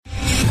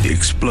The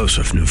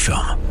explosive new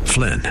film,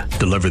 Flynn,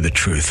 deliver the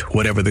truth,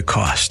 whatever the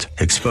cost.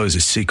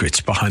 Exposes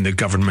secrets behind the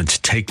government's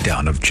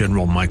takedown of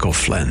General Michael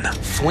Flynn.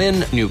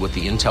 Flynn knew what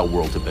the intel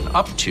world had been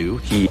up to.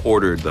 He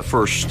ordered the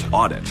first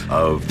audit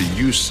of the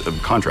use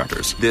of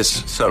contractors.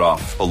 This set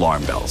off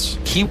alarm bells.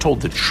 He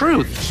told the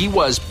truth. He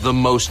was the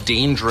most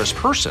dangerous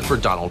person for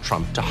Donald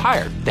Trump to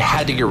hire. They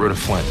had to get rid of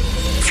Flynn.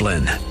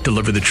 Flynn,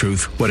 deliver the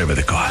truth, whatever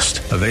the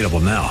cost. Available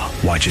now.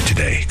 Watch it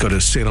today. Go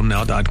to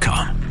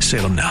salemnow.com.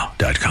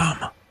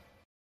 salemnow.com.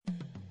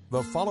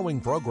 The following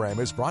program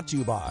is brought to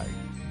you by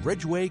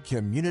Bridgeway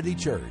Community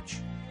Church.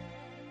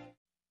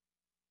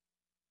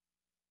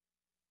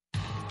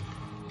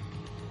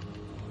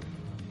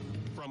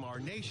 From our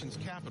nation's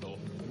capital,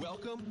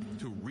 welcome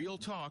to Real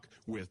Talk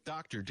with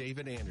Dr.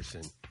 David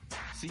Anderson.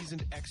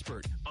 Seasoned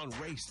expert on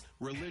race,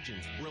 religion,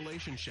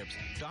 relationships,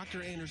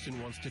 Dr.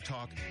 Anderson wants to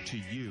talk to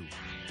you.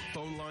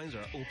 Phone lines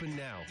are open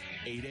now,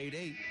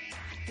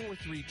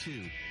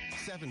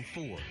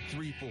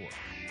 888-432-7434.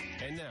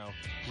 And now,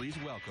 please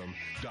welcome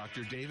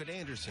Dr. David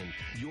Anderson,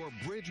 your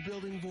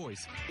bridge-building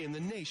voice in the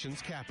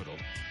nation's capital.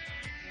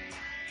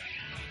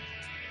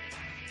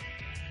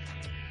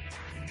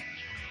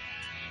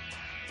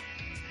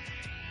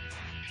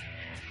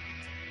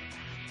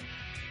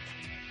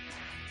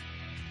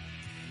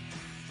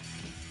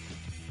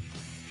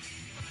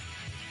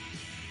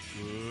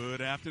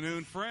 Good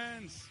afternoon,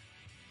 friends.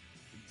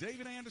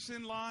 David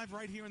Anderson live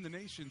right here in the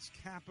nation's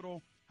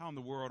capital. How in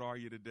the world are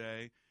you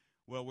today?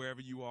 Well, wherever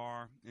you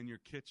are, in your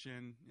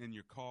kitchen, in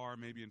your car,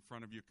 maybe in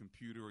front of your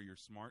computer or your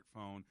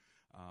smartphone,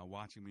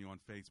 watching me on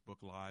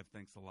Facebook Live.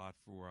 Thanks a lot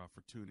for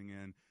tuning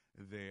in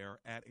there.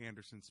 At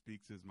Anderson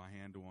Speaks is my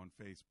handle on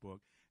Facebook.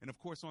 And, of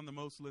course, on the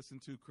most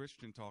listened to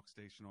Christian talk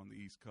station on the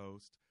East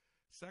Coast.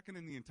 Second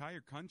in the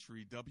entire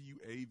country,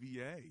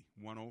 WAVA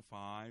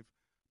 105.1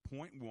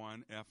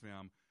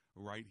 FM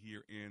right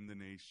here in the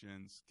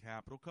nation's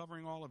capital,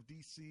 covering all of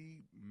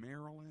D.C.,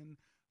 Maryland,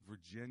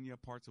 Virginia,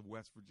 parts of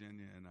West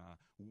Virginia, and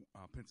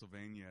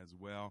Pennsylvania as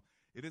well.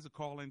 It is a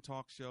call-in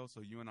talk show, so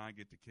you and I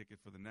get to kick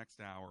it for the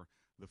next hour,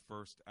 the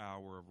first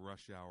hour of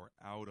rush hour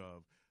out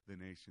of the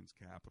nation's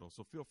capital.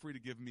 So feel free to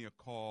give me a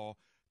call.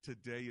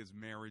 Today is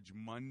Marriage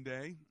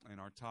Monday, and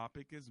our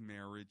topic is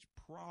marriage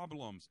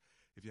problems.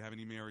 If you have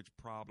any marriage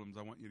problems,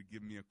 I want you to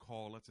give me a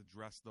call. Let's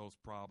address those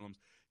problems.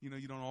 You know,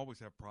 you don't always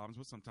have problems,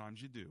 but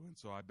sometimes you do. And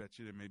so I bet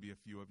you there may be a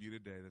few of you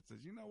today that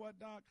says, you know what,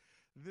 Doc?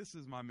 This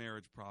is my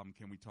marriage problem.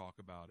 Can we talk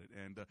about it?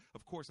 And,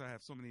 of course, I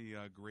have so many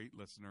great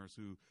listeners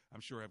who I'm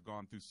sure have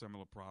gone through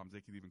similar problems.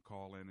 They could even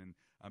call in and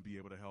be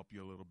able to help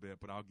you a little bit.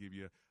 But I'll give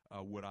you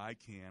what I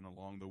can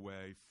along the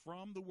way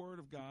from the Word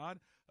of God,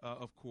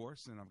 of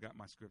course. And I've got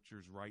my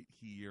scriptures right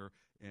here.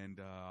 And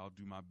I'll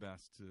do my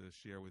best to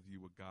share with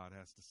you what God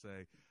has to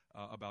say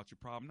about your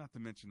problem, not to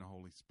mention the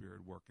Holy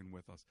Spirit working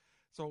with us.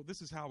 So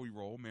this is how we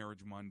roll.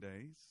 Marriage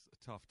Mondays,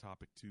 Tough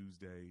Topic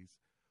Tuesdays,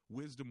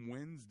 Wisdom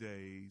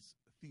Wednesdays,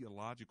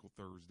 Theological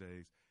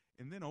Thursdays,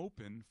 and then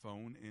open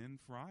phone-in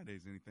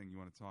Fridays. Anything you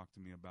want to talk to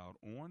me about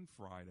on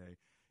Friday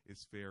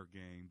is fair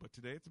game. But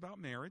today it's about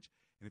marriage,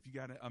 and if you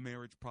got a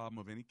marriage problem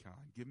of any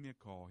kind, give me a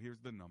call.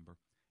 Here's the number,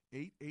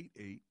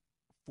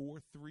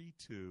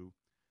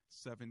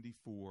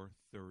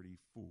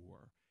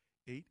 888-432-7434,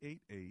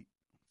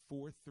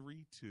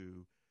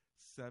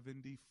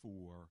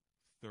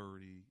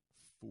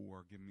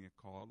 888-432-7434. Give me a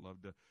call. I'd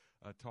love to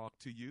talk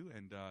to you,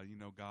 and you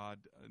know,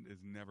 God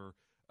is never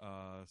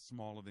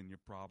smaller than your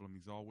problem.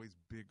 He's always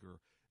bigger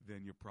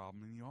than your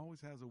problem, and he always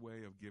has a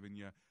way of giving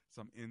you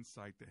some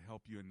insight to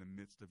help you in the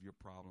midst of your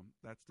problem.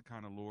 That's the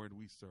kind of Lord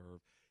we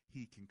serve.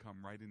 He can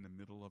come right in the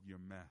middle of your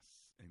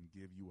mess and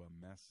give you a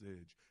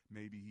message.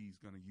 Maybe he's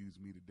going to use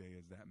me today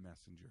as that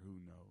messenger. Who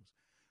knows?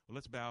 Well,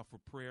 let's bow for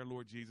prayer.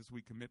 Lord Jesus,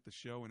 we commit the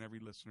show and every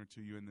listener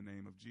to you in the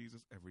name of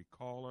Jesus, every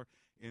caller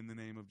in the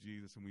name of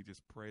Jesus, and we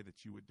just pray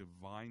that you would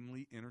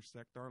divinely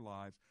intersect our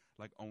lives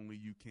like only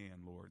you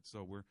can, Lord.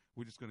 So we're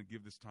just going to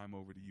give this time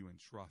over to you and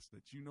trust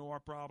that you know our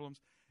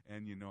problems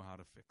and you know how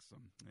to fix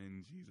them.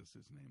 In Jesus'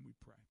 name we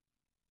pray.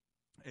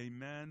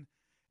 Amen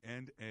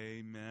and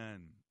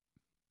amen.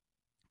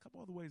 A couple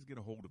other ways to get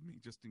a hold of me,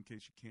 just in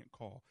case you can't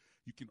call.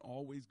 You can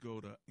always go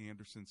to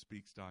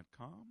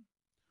AndersonSpeaks.com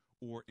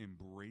or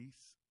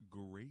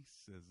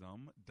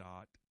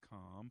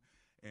EmbraceGracism.com.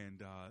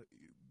 And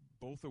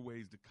both are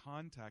ways to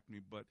contact me,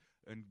 but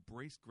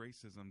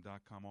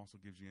EmbraceGracism.com also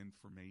gives you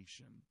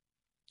information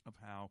of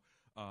how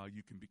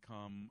you can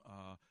become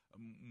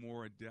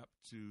more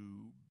adept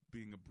to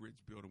being a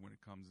bridge builder when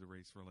it comes to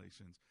race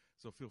relations.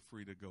 So feel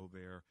free to go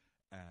there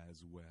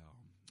as well.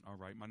 All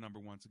right, my number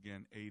once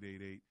again,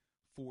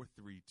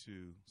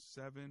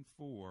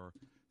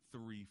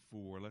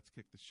 888-432-7434. Let's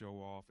kick the show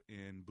off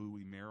in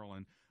Bowie,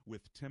 Maryland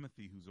with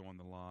Timothy, who's on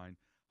the line.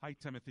 Hi,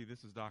 Timothy.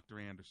 This is Dr.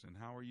 Anderson.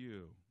 How are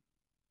you?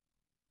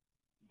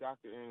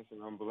 Dr.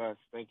 Anderson, I'm blessed.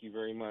 Thank you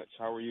very much.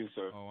 How are you,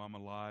 sir? Oh, I'm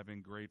alive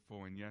and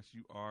grateful, and yes,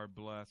 you are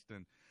blessed.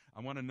 And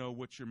I want to know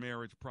what's your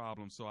marriage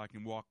problem so I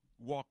can walk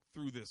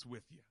through this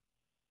with you.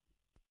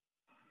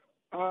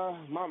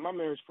 My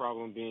marriage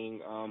problem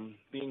being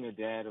a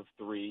dad of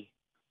three,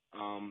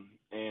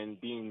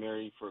 and being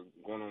married for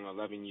going on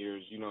 11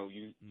 years,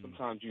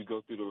 sometimes you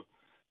go through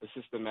the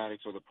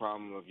systematics or the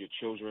problem of your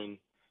children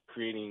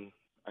creating,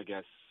 I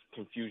guess,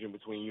 confusion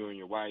between you and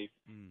your wife,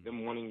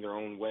 them wanting their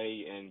own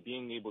way, and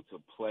being able to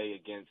play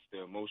against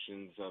the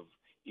emotions of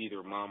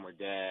either mom or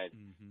dad,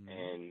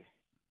 and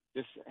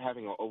just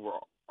having an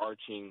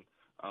overarching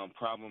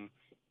problem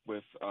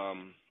with,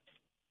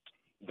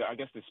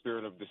 the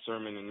spirit of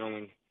discernment and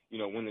knowing,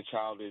 when the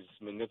child is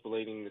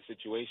manipulating the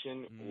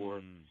situation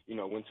or,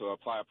 when to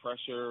apply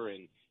pressure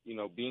and,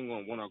 being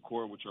on one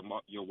accord with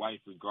your wife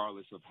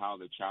regardless of how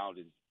the child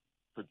is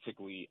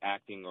particularly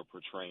acting or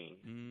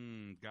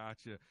portraying.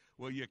 Gotcha.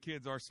 Well, your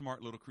kids are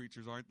smart little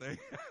creatures, aren't they?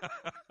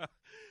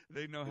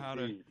 They know how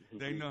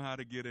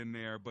to get in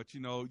there. But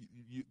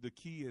the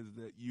key is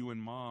that you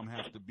and mom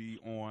have to be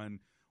on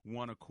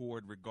one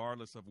accord,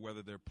 regardless of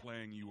whether they're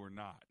playing you or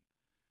not.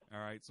 All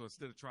right. So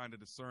instead of trying to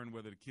discern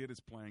whether the kid is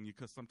playing you,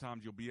 because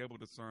sometimes you'll be able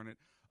to discern it,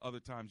 other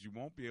times you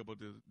won't be able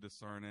to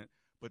discern it.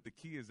 But the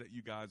key is that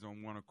you guys are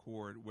on one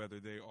accord,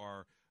 whether they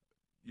are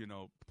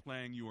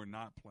playing you or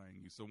not playing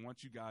you. So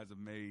once you guys have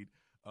made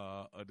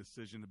a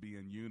decision to be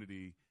in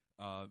unity,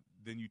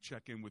 then you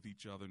check in with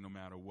each other no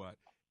matter what.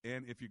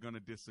 And if you're going to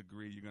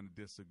disagree, you're going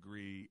to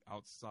disagree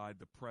outside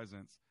the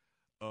presence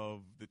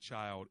of the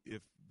child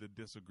if the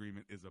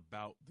disagreement is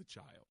about the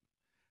child.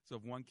 So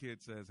if one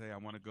kid says, hey, I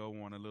want to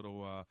go on a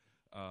little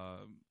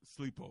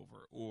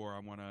sleepover, or I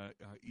want to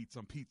eat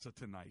some pizza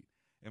tonight,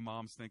 and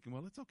mom's thinking,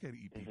 well, it's okay to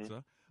eat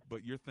pizza.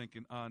 But you're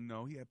thinking,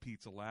 no, he had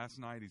pizza last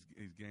night.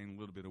 He's gaining a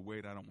little bit of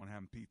weight. I don't want to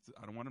have pizza.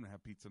 I don't want him to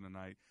have pizza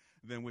tonight.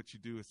 Then what you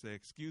do is say,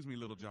 excuse me,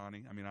 little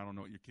Johnny. I mean, I don't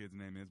know what your kid's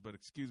name is, but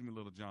excuse me,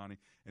 little Johnny.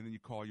 And then you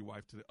call your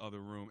wife to the other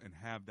room and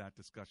have that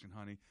discussion.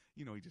 Honey,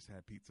 he just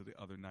had pizza the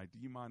other night. Do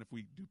you mind if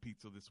we do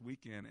pizza this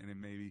weekend? And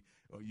then maybe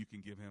you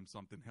can give him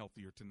something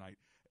healthier tonight.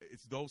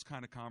 It's those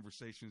kind of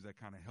conversations that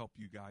kind of help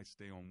you guys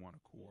stay on one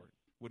accord.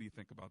 What do you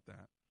think about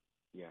that?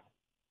 Yeah.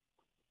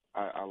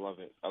 I love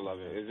it. I love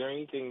it. Is there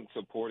anything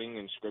supporting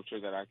in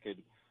Scripture that I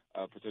could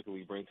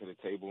particularly bring to the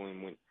table,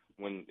 and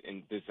when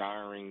in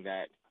desiring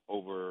that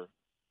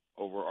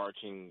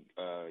overarching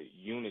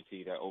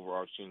unity, that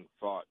overarching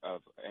thought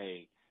of,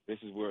 hey, this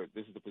is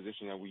the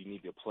position that we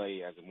need to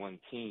play as one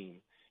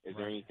team? Is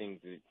there anything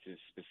to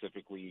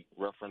specifically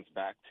reference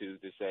back to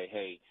say,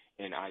 hey,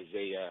 in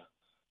Isaiah,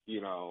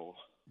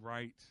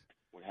 right,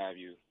 what have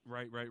you?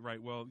 Right.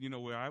 Well,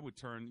 where I would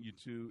turn you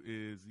to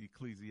is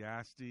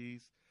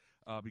Ecclesiastes.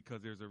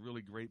 Because there's a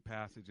really great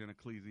passage in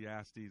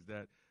Ecclesiastes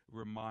that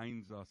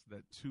reminds us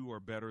that two are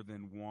better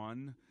than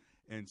one.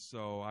 And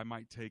so I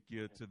might take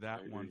you to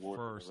that one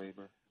first.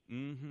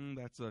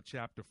 That's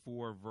chapter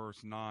 4,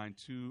 verse 9.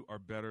 Two are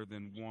better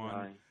than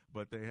one,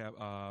 but they have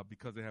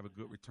because they have a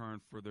good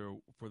return for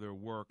their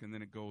work. And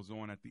then it goes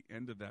on at the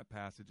end of that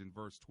passage in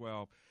verse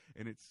 12,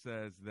 and it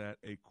says that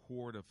a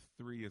cord of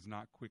three is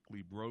not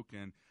quickly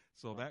broken.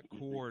 So that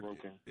cord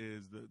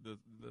is the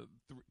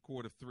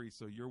cord of three.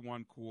 So you're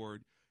one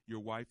cord, your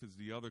wife is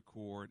the other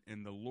cord,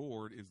 and the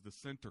Lord is the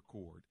center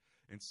cord.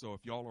 And so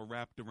if y'all are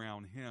wrapped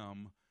around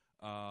him,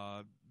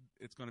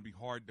 it's going to be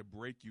hard to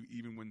break you,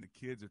 even when the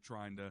kids are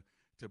trying to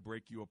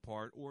break you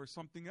apart, or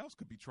something else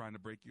could be trying to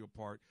break you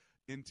apart,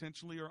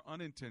 intentionally or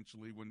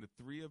unintentionally. When the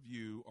three of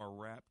you are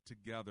wrapped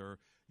together,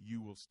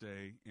 you will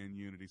stay in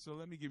unity. So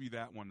let me give you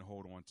that one to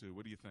hold on to.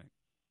 What do you think?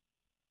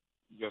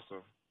 Yes,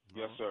 sir.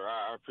 Yes, sir.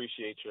 I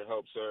appreciate your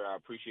help, sir. I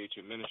appreciate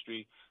your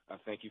ministry. I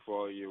thank you for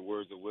all your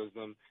words of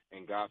wisdom,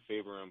 and God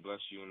favor and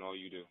bless you in all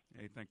you do.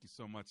 Hey, thank you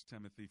so much,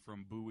 Timothy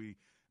from Bowie,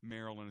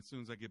 Maryland. As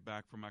soon as I get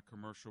back from my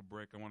commercial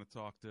break, I want to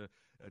talk to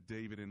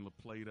David in La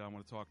Plata. I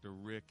want to talk to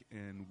Rick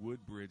in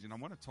Woodbridge, and I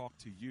want to talk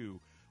to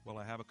you. Well,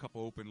 I have a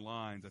couple open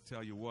lines. I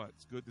tell you what,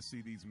 it's good to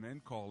see these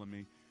men calling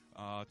me,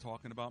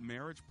 talking about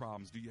marriage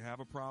problems. Do you have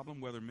a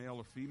problem, whether male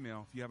or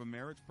female? If you have a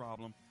marriage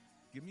problem,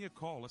 give me a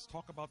call. Let's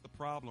talk about the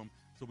problem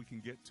so we can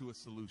get to a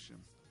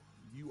solution.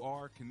 You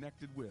are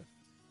connected with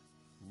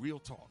Real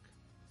Talk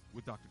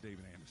with Dr.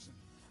 David Anderson.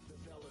 The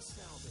bell is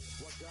sounded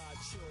while God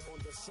chill on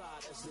the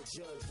side as the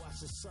judge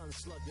watch his son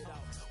slug it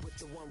out with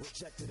the one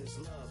rejected his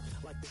love.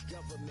 Like the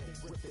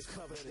government with the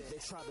covenant, they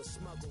try to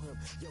smuggle him.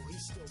 Yo, he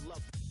still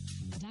loved.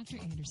 Dr.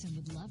 Anderson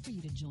would love for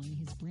you to join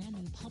his brand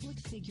new public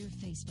figure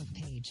Facebook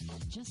page.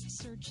 Just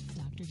search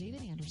Dr.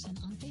 David Anderson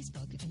on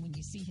Facebook, and when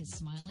you see his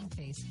smiling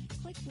face,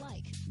 click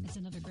like. It's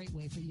another great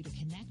way for you to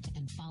connect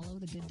and follow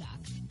the good doc.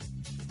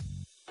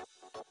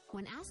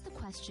 When asked the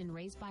question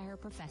raised by her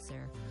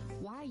professor,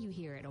 why are you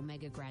here at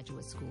Omega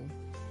Graduate School?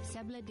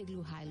 Sebla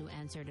Digluhailu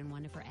answered in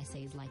one of her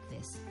essays like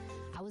this: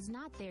 I was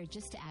not there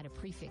just to add a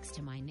prefix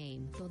to my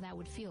name, though that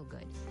would feel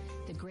good.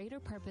 The greater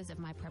purpose of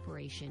my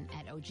preparation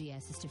at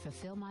OGS is to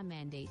fulfill my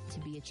mandate to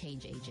be a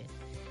change agent.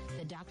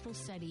 The doctoral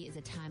study is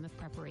a time of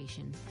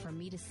preparation for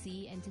me to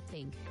see and to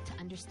think, to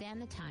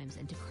understand the times,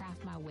 and to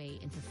craft my way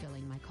in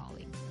fulfilling my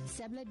calling.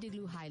 Sebla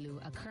Digluhailu,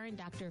 a current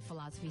Doctor of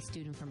Philosophy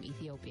student from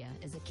Ethiopia,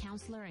 is a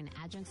counselor and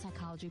adjunct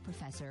psychology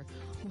professor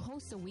who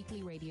hosts a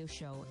weekly radio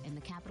show in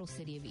the capital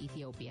city of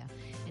Ethiopia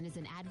and is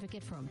an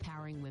advocate for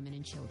empowering women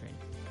and children.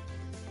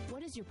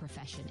 What is is your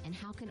profession, and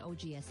how can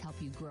OGS help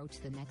you grow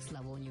to the next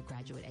level in your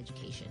graduate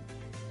education?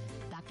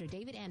 Dr.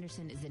 David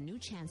Anderson is the new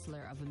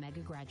chancellor of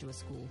Omega Graduate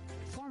School,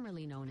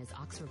 formerly known as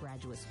Oxford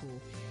Graduate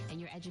School, and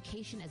your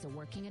education as a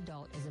working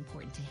adult is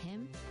important to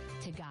him,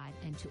 to God,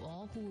 and to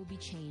all who will be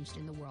changed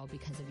in the world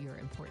because of your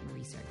important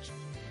research.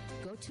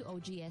 Go to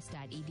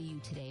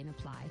ogs.edu today and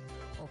apply,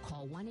 or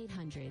call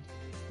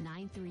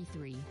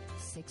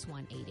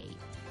 1-800-933-6188.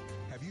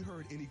 Have you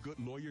heard any good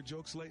lawyer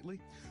jokes lately?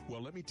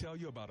 Well, let me tell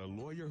you about a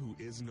lawyer who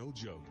is no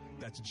joke.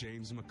 That's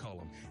James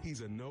McCullum.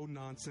 He's a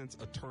no-nonsense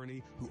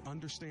attorney who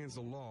understands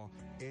the law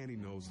and he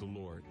knows the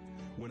Lord.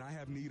 When I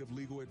have need of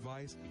legal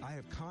advice, I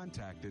have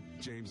contacted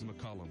James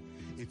McCullum.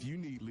 If you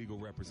need legal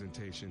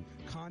representation,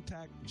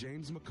 contact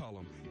James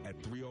McCullum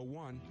at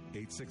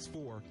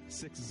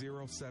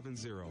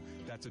 301-864-6070.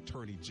 That's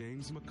attorney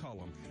James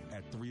McCullum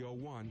at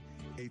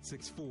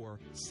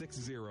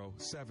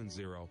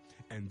 301-864-6070.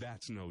 And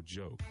that's no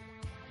joke.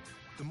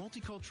 The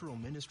Multicultural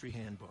Ministry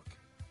Handbook.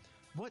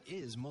 What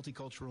is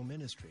multicultural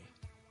ministry?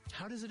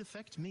 How does it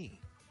affect me?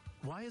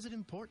 Why is it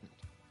important?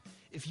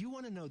 If you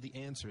want to know the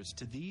answers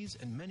to these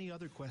and many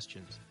other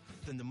questions,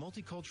 then the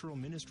Multicultural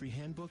Ministry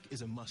Handbook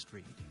is a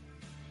must-read.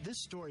 This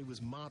story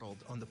was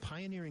modeled on the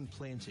pioneering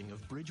planting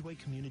of Bridgeway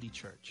Community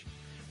Church,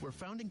 where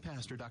founding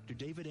pastor Dr.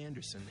 David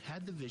Anderson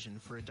had the vision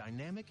for a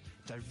dynamic,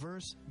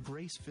 diverse,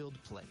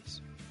 grace-filled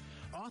place.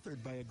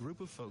 Authored by a group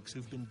of folks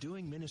who've been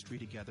doing ministry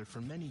together for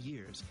many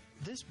years,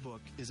 this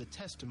book is a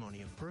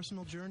testimony of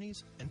personal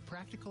journeys and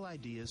practical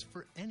ideas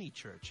for any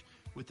church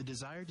with the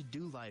desire to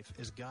do life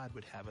as God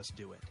would have us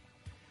do it.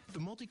 The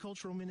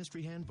Multicultural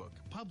Ministry Handbook,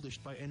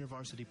 published by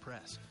InterVarsity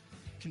Press,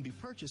 can be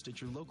purchased at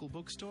your local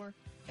bookstore,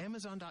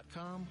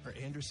 Amazon.com, or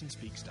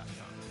AndersonSpeaks.com.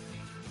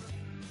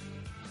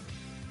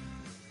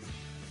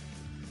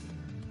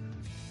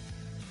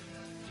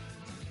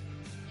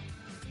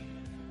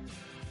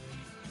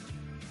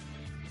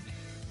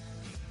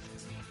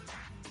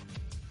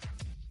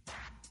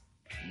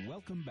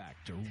 Welcome back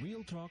to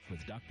Real Talk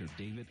with Dr.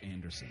 David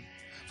Anderson.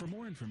 For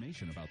more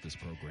information about this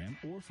program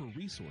or for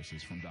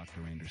resources from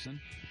Dr. Anderson,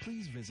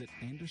 please visit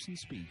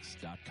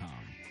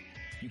AndersonSpeaks.com.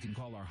 You can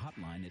call our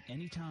hotline at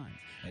any time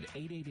at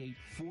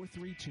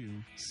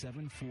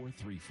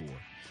 888-432-7434.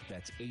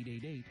 That's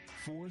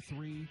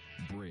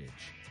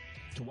 888-43-BRIDGE.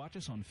 To watch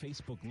us on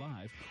Facebook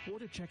Live or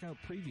to check out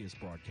previous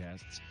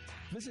broadcasts,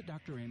 visit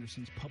Dr.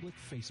 Anderson's public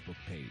Facebook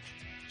page.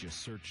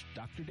 Just search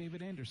Dr.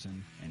 David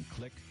Anderson and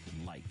click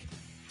like.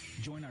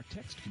 Join our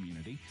text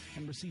community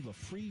and receive a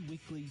free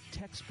weekly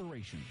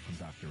Textpiration from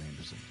Dr.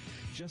 Anderson.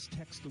 Just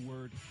text the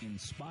word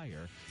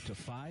INSPIRE to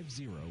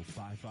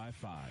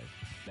 50555.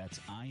 That's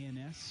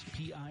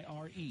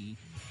INSPIRE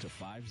to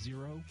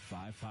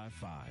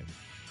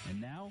 50555.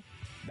 And now,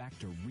 back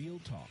to Real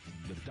Talk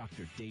with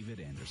Dr. David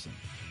Anderson.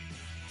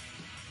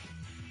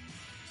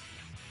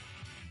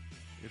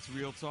 It's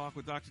Real Talk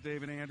with Dr.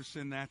 David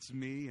Anderson. That's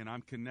me, and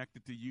I'm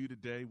connected to you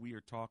today. We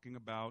are talking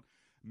about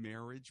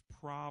marriage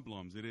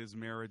problems. It is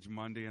Marriage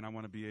Monday, and I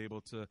want to be able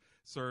to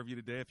serve you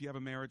today. If you have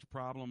a marriage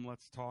problem,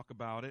 let's talk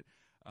about it.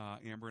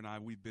 Amber and I,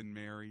 we've been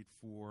married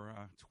for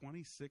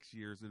 26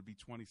 years. It'll be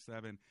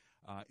 27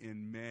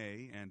 in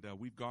May, and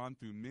we've gone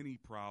through many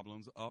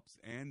problems, ups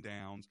and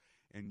downs,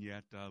 and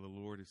yet the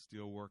Lord is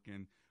still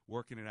working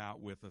it out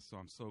with us, so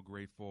I'm so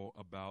grateful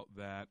about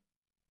that.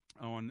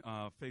 On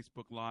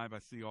Facebook Live, I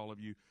see all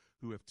of you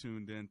who have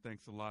tuned in.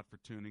 Thanks a lot for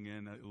tuning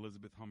in.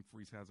 Elizabeth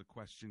Humphreys has a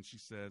question. She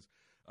says,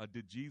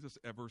 did Jesus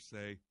ever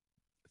say,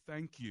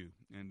 thank you?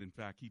 And in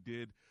fact, he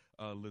did,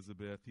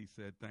 Elizabeth. He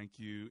said, thank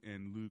you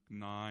in Luke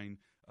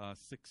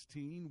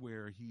 9:16,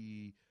 where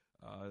he,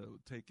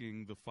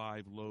 taking the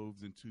 5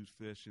 loaves and 2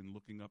 fish and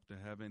looking up to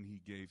heaven, he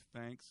gave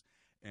thanks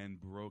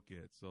and broke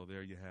it. So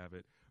there you have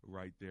it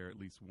right there, at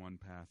least one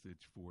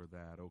passage for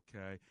that,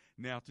 okay?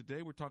 Now,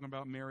 today we're talking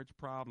about marriage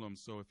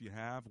problems. So if you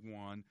have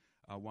one,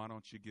 why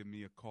don't you give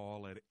me a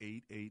call at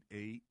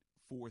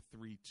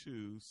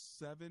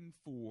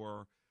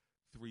 888-432-7434,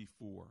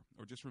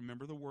 or just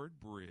remember the word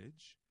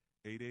bridge,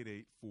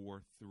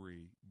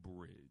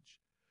 888-43-BRIDGE.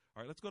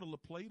 All right, let's go to La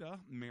Plata,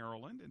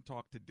 Maryland, and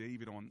talk to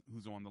David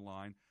who's on the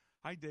line.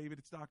 Hi, David.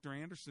 It's Dr.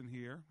 Anderson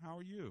here. How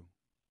are you?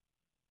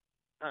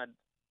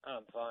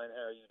 I'm fine.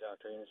 How are you,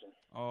 Dr. Anderson?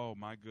 Oh,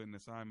 my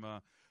goodness. I'm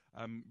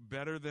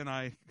better than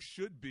I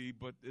should be,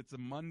 but it's a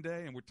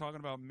Monday, and we're talking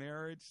about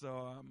marriage,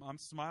 so I'm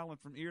smiling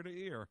from ear to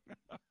ear.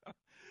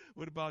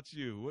 What about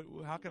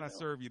you? How can I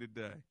serve you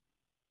today?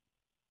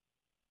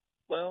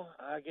 Well,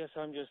 I guess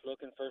I'm just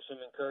looking for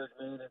some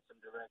encouragement and some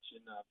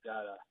direction.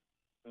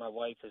 My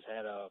wife has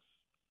had a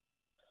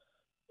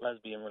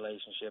lesbian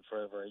relationship for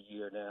over a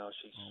year now.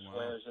 She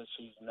swears that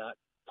she's not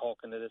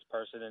talking to this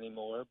person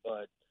anymore,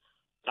 but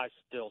I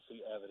still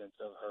see evidence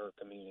of her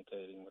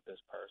communicating with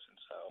this person.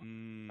 So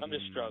I'm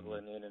just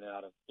struggling in and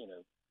out of,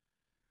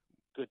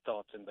 good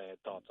thoughts and bad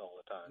thoughts all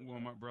the time. Well,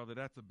 my brother,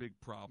 that's a big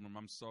problem.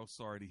 I'm so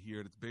sorry to hear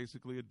it. It's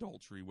basically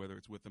adultery, whether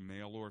it's with a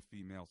male or a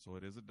female, so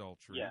it is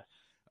adultery. Yes.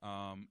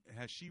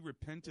 Has she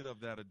repented of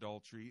that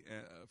adultery,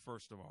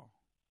 first of all?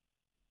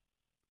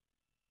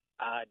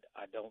 I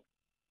don't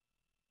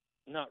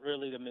Not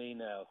really to me,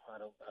 no. I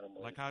don't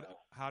believe Like, so.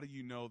 how do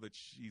you know that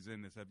she's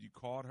in this? Have you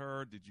caught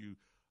her? Did you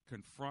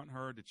confront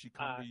her? Did she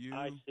come to you?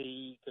 I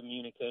see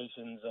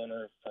communications on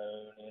her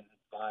phone and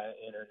via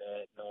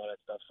internet and all that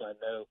stuff, so I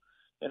know.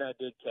 And I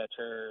did catch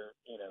her,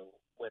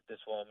 with this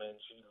woman.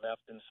 She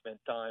left and spent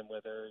time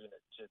with her.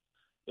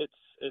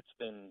 It's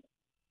been,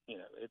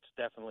 it's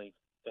definitely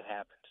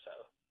happened. So.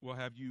 Well,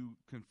 have you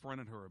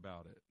confronted her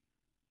about it?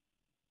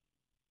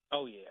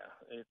 Oh yeah,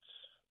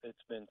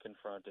 it's been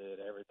confronted.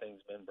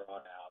 Everything's been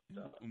brought out.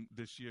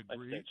 Did she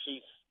agree? Like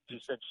she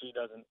said she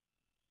doesn't.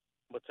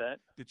 What's that?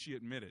 Did she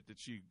admit it? Did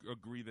she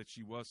agree that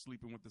she was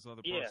sleeping with this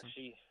other Yeah, person?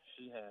 she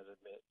has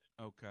admitted.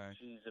 Okay.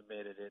 She's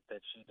admitted it, that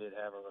she did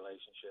have a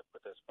relationship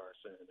with this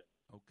person.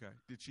 Okay.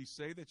 Did she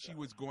say that she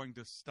was going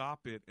to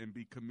stop it and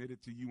be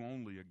committed to you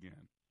only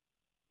again?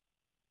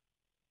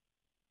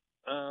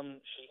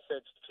 She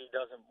said she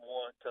doesn't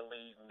want to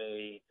leave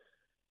me,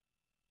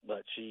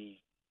 but she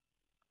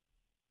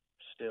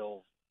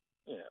still,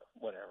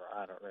 whatever.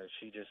 I don't know.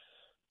 She just.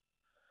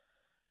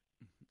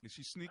 Is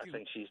she sneaking? I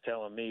think she's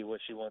telling me what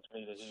she wants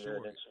me to hear, Sure.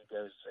 and then she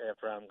goes,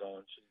 after I'm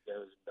gone, she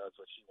goes and does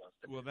what she wants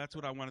to do. Well, that's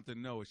what I wanted to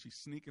know. Is she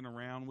sneaking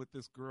around with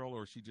this girl,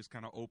 or is she just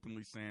kind of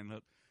openly saying,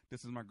 look,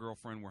 this is my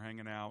girlfriend, we're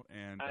hanging out?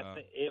 And I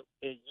think it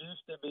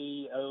used to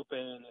be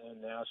open,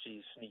 and now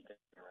she's sneaking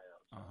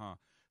around. Uh-huh.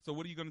 So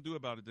what are you going to do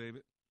about it,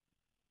 David?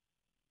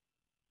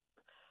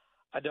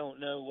 I don't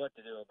know what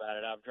to do about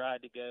it. I've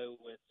tried to go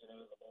with, the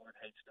Lord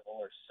hates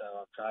divorce, so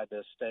I've tried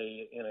to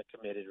stay in a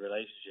committed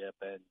relationship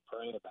and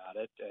pray about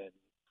it, and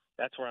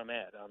that's where I'm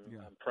at.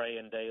 I'm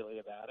praying daily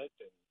about it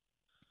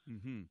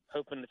and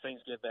hoping that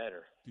things get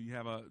better. Do you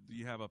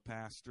have a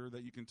pastor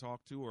that you can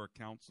talk to, or a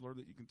counselor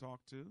that you can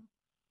talk to?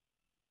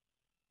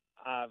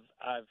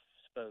 I've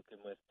spoken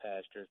with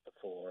pastors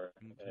before,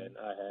 and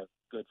I have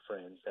good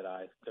friends that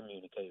I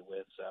communicate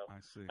with, so I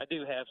see. I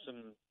do have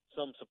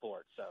some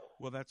support. So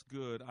well, that's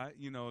good. I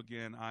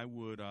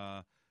would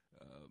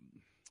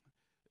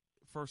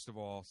first of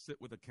all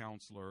sit with a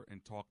counselor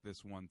and talk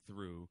this one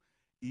through,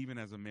 even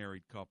as a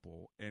married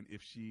couple. And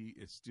if she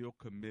is still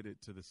committed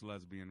to this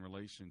lesbian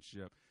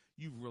relationship,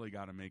 you've really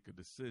got to make a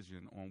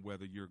decision on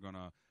whether you're going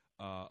to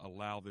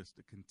allow this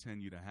to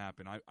continue to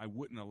happen. I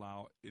wouldn't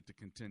allow it to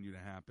continue to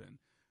happen.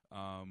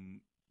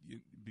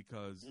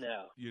 Because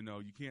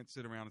you can't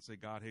sit around and say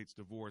God hates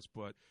divorce,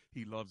 but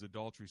he loves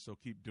adultery, so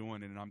keep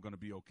doing it, and I'm going to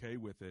be okay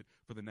with it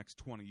for the next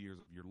 20 years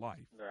of your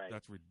life. Right.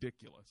 That's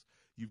ridiculous.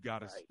 You've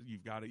got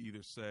to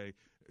either say,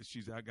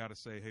 I got to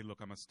say, hey, look,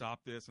 I'm going to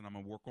stop this, and I'm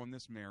going to work on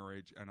this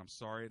marriage, and I'm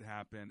sorry it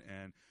happened,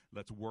 and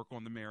let's work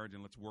on the marriage,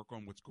 and let's work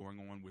on what's going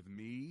on with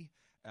me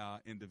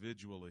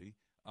individually,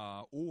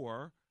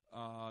 or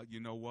you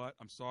know what,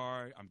 I'm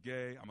sorry, I'm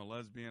gay, I'm a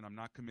lesbian, I'm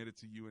not committed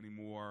to you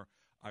anymore.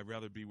 I'd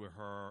rather be with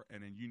her,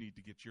 and then you need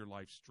to get your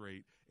life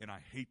straight. And I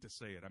hate to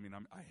say it. I mean,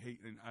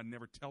 I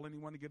never tell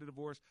anyone to get a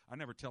divorce. I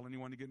never tell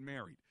anyone to get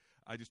married.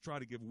 I just try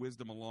to give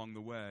wisdom along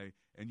the way,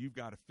 and you've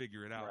got to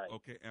figure it out. Right.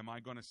 Okay, am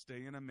I going to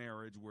stay in a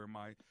marriage where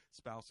my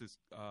spouse is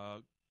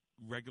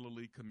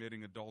regularly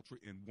committing adultery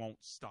and won't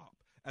stop?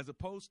 As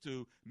opposed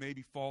to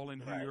maybe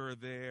falling here or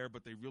there,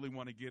 but they really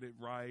want to get it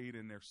right,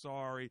 and they're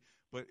sorry.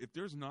 But if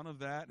there's none of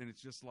that, and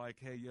it's just like,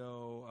 hey,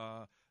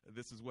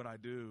 this is what I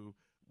do.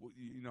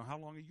 How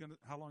long are you gonna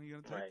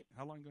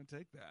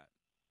take that?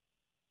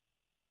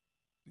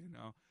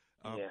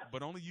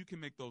 But only you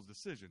can make those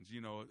decisions.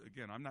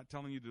 Again, I'm not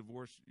telling you to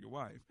divorce your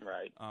wife,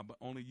 right? But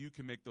only you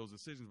can make those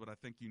decisions. But I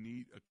think you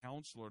need a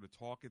counselor to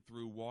talk it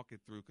through, walk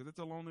it through, because it's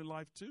a lonely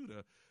life too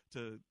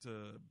to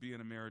be in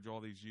a marriage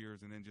all these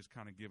years and then just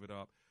kind of give it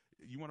up.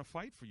 You want to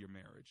fight for your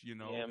marriage,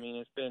 Yeah, I mean,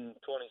 it's been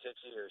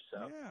 26 years,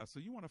 so yeah. So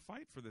you want to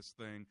fight for this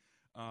thing.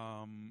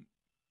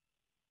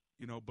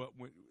 But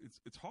when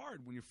it's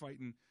hard when you're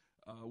fighting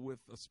with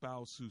a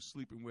spouse who's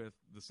sleeping with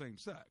the same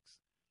sex,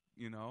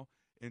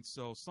 and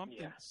so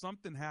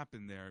something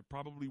happened there. It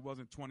probably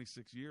wasn't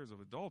 26 years of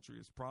adultery.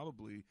 It's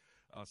probably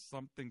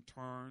something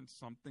turned,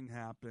 something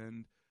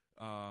happened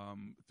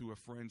through a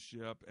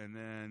friendship, and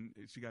then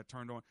she got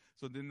turned on.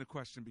 So then the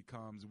question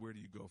becomes, where do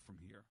you go from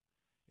here?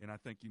 And I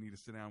think you need to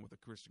sit down with a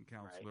Christian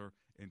counselor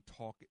and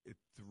talk it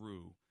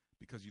through,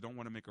 because you don't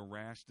want to make a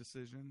rash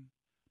decision,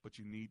 but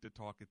you need to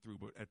talk it through.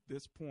 But at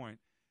this point,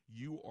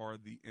 you are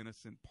the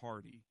innocent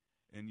party,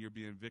 and you're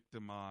being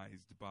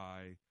victimized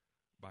by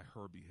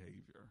her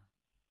behavior.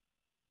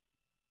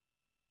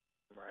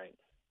 Right.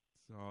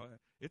 So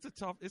it's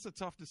a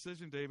tough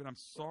decision, David. I'm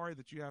sorry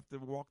that you have to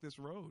walk this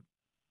road.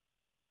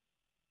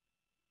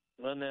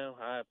 Well, no,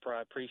 I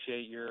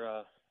appreciate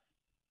your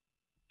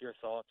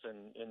thoughts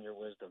and your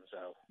wisdom.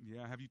 So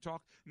yeah, have you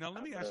talked? Now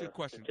let me ask you a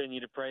question. Continue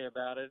to pray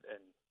about it, and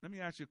let me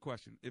ask you a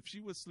question. If she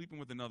was sleeping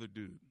with another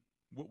dude,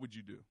 what would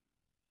you do?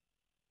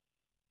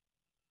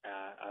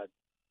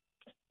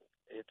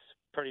 It's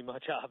pretty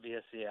much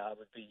obvious. Yeah, I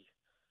would be.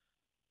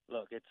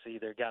 Look, it's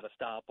either got to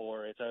stop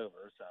or it's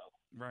over. So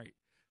right.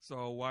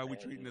 So why are we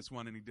treating this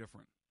one any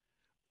different?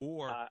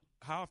 Or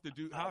how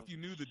if you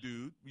knew the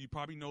dude, you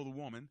probably know the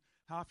woman.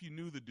 How if you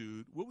knew the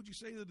dude, what would you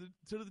say to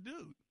the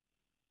dude?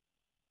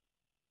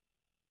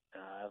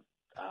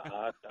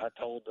 I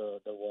told the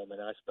woman,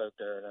 I spoke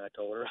to her, and I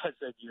told her, I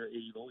said, "You're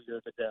evil.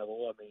 You're the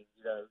devil. I mean,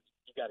 you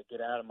got to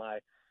get out of my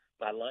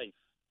life."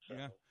 So.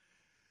 Yeah.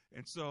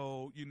 And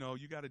so, you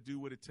got to do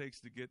what it takes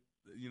to get,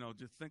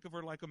 just think of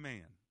her like a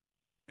man.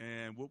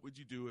 And what would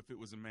you do if it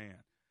was a man?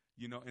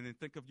 And then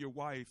think of your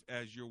wife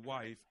as your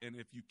wife. And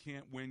if you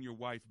can't win your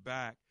wife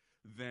back,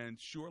 then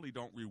surely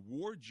don't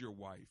reward your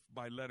wife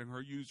by letting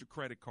her use your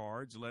credit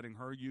cards, letting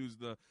her use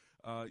the,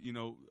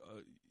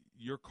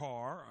 your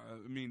car.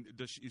 I mean,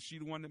 is she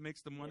the one that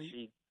makes the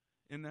money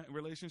in that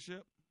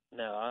relationship?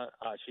 No,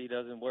 she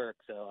doesn't work,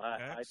 so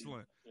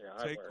Excellent.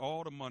 I Take work.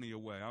 all the money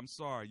away. I'm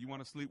sorry. You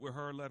want to sleep with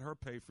her? Let her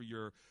pay for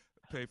your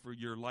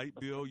light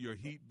bill, your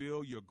heat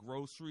bill, your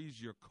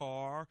groceries, your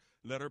car.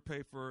 Let her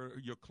pay for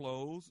your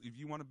clothes. If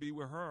you want to be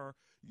with her,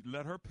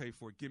 let her pay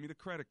for it. Give me the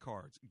credit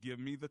cards. Give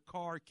me the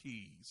car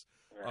keys.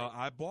 Right.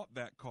 I bought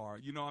that car.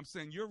 I'm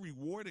saying you're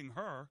rewarding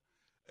her,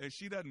 and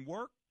she doesn't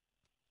work,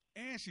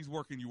 and she's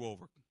working you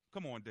over.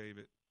 Come on,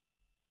 David.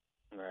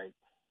 Right.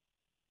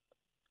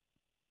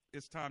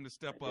 It's time to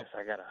step up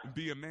and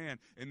be a man.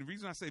 And the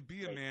reason I say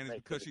be a man is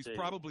because she's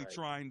probably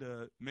trying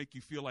to make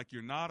you feel like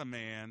you're not a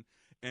man,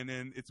 and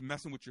then it's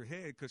messing with your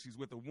head because she's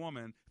with a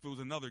woman. If it was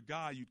another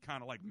guy, you'd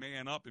kind of like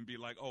man up and be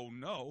like, oh,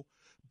 no.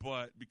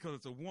 But because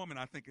it's a woman,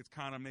 I think it's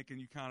kind of making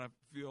you kind of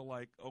feel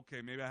like,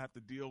 okay, maybe I have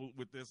to deal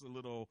with this a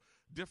little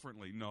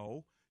differently.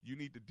 No, you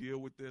need to deal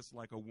with this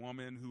like a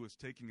woman who is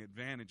taking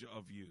advantage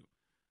of you.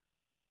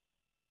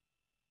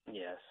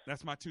 Yes.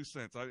 That's my 2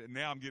 cents.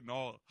 Now I'm getting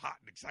all hot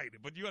and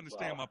excited, but you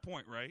understand my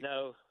point, right?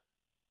 No.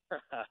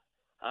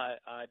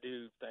 I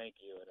do thank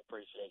you and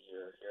appreciate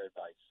your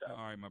advice. So.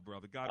 All right, my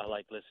brother. I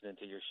like listening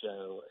to your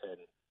show, and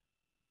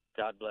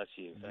God bless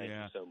you. Thank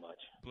you so much.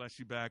 Bless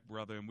you back,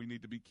 brother, and we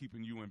need to be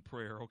keeping you in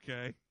prayer,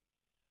 okay?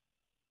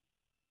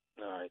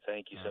 All right.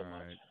 Thank you so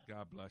much. much.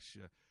 God bless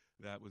you.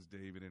 That was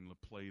David in La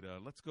Plata.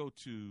 Let's go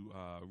to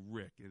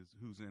Rick,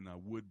 who's in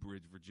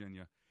Woodbridge,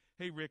 Virginia.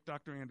 Hey, Rick,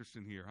 Dr.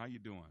 Anderson here. How you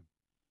doing?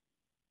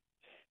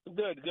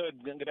 Good.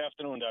 Good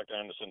afternoon, Dr.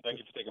 Anderson. Thank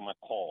you for taking my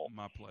call.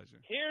 My pleasure.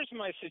 Here's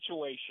my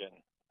situation.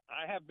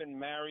 I have been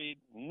married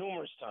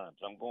numerous times.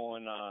 I'm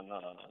going on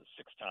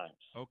 6 times.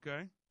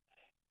 Okay.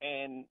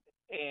 And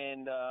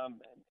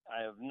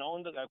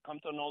I've come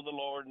to know the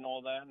Lord and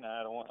all that, and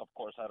I don't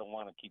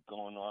want to keep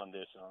going on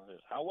this and all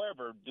this.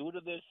 However, due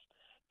to this,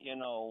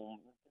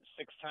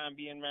 6-time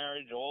being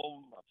married,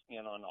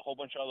 and a whole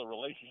bunch of other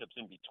relationships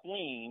in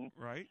between,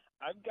 right?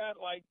 I've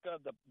got like the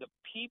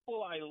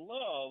people I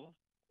love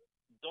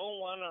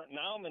don't want to.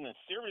 Now I'm in a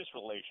serious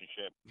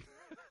relationship.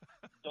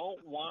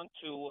 Don't want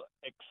to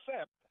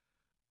accept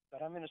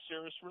that I'm in a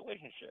serious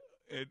relationship.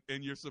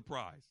 And you're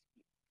surprised.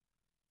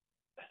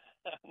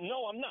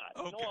 No, I'm not.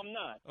 Okay. No, I'm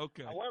not.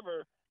 Okay.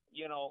 However,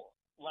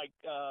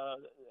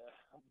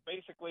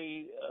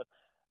 basically,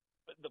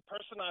 the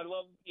person I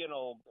love,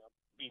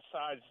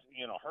 besides,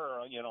 her,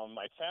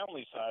 my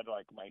family side,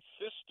 like my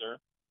sister,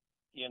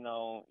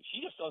 she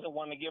just doesn't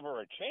want to give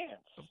her a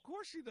chance. Of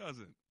course she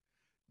doesn't.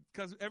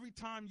 Because every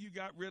time you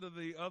got rid of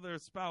the other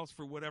spouse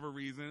for whatever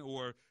reason,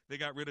 or they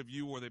got rid of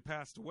you, or they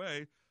passed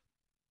away,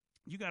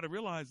 you got to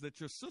realize that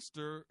your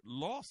sister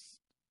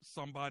lost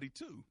somebody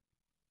too.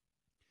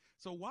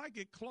 So why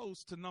get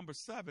close to number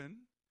 7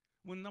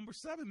 when number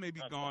 7 may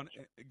be gone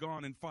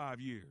in 5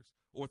 years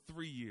or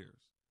 3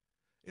 years?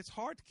 It's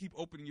hard to keep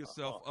opening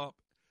yourself up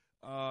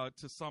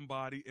to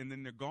somebody and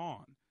then they're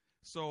gone.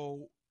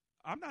 So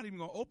I'm not even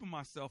going to open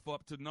myself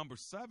up to number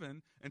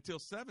 7 until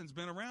 7's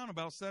been around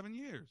about 7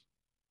 years.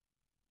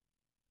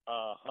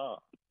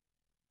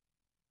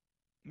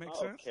 Makes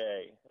sense?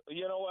 Okay.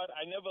 You know what?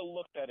 I never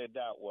looked at it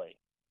that way.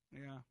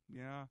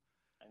 Yeah.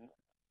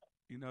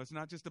 It's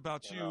not just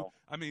about you.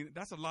 I mean,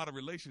 that's a lot of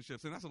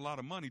relationships, and that's a lot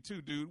of money,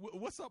 too, dude.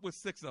 What's up with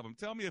 6 of them?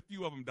 Tell me a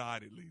few of them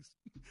died at least.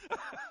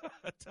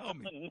 Tell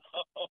me.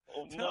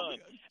 No, none.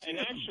 And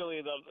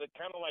actually, the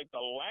kind of like the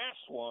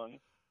last one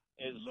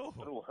is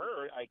through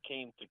her, I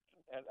came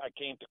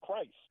to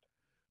Christ.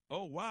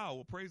 Oh, wow.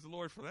 Well, praise the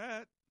Lord for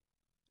that.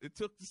 It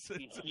took that's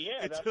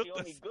the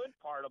only good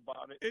part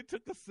about it. It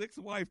took the 6th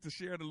wife to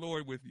share the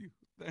Lord with you.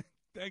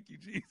 Thank you,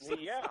 Jesus.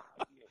 Yeah.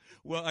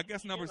 Well, I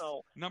guess number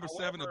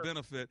 7 a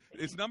benefit.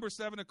 Is number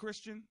 7 a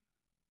Christian?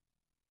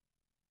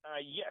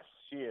 Yes,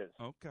 she is.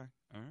 Okay.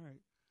 All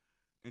right.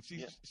 And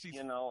she's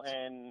and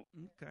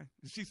okay.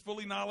 She's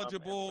fully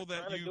knowledgeable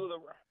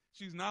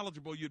she's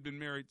knowledgeable you'd been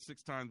married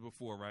 6 times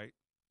before, right?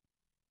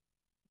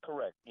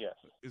 Correct. Yes.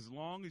 As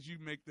long as you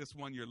make this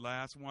one your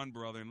last one,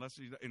 brother, unless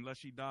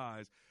she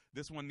dies,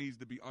 this one needs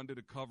to be under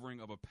the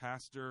covering of a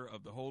pastor,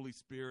 of the Holy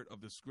Spirit,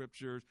 of the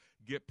Scriptures.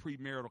 Get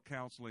premarital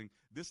counseling.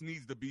 This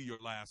needs to be your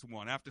last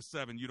one. After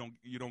 7, you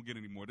don't get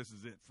any more. This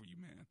is it for you,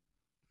 man.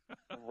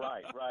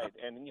 Right.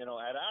 And at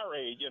our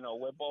age,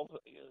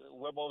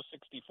 we're both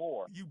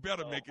 64. You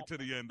better make it to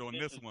the end on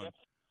this one.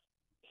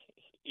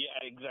 Yeah,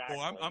 exactly.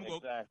 Oh,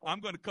 I'm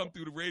going to come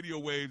through the radio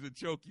waves and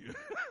choke you.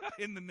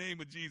 In the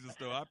name of Jesus,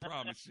 though, I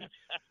promise you.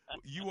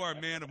 You are a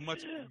man of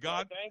much.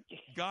 God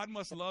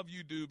must love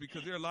you, dude,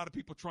 because there are a lot of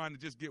people trying to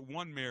just get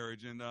one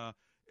marriage, and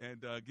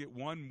and get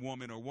one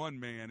woman or one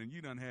man, and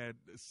you done had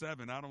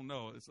 7. I don't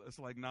know. It's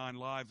like 9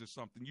 lives or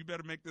something. You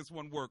better make this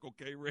one work,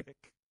 okay,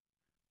 Rick?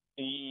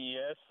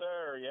 Yes,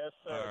 sir. Yes,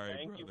 sir. All right,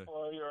 Thank brother. you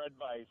for your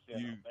advice.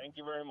 Thank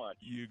you very much.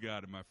 You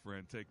got it, my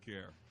friend. Take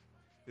care.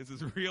 This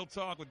is Real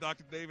Talk with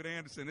Dr. David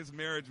Anderson. It's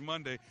Marriage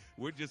Monday.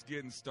 We're just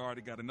getting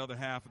started. Got another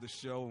half of the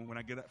show, and when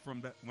I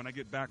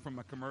get back from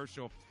my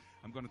commercial,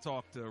 I'm going to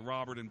talk to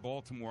Robert in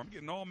Baltimore. I'm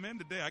getting all men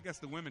today. I guess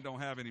the women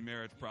don't have any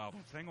marriage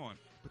problems. Hang on.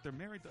 But they're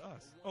married to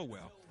us. Oh,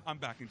 well. I'm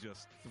back in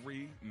just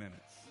 3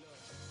 minutes.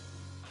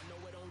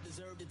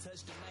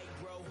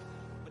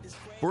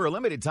 For a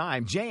limited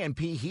time,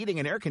 J&P Heating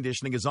and Air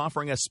Conditioning is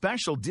offering a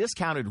special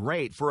discounted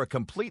rate for a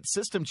complete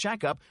system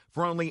checkup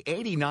for only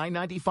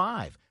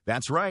 $89.95.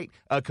 That's right,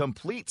 a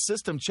complete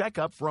system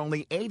checkup for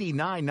only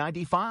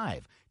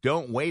 $89.95.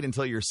 Don't wait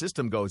until your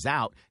system goes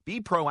out.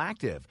 Be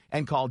proactive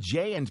and call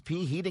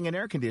J&P Heating and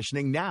Air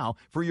Conditioning now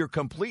for your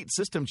complete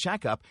system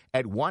checkup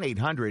at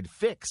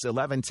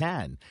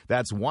 1-800-FIX-1110.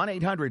 That's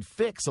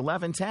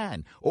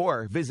 1-800-FIX-1110.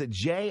 Or visit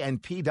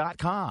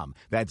jnp.com.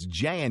 That's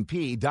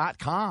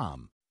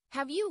jnp.com.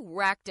 Have you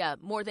racked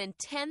up more than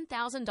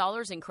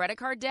 $10,000 in credit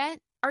card debt?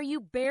 Are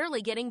you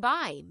barely getting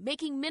by,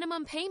 making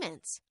minimum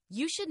payments?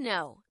 You should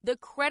know the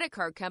credit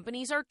card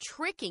companies are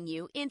tricking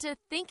you into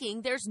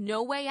thinking there's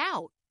no way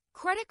out.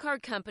 Credit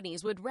card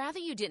companies would rather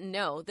you didn't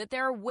know that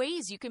there are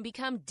ways you can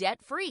become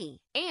debt-free,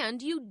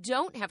 and you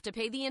don't have to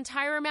pay the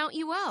entire amount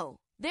you owe.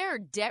 There are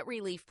debt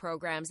relief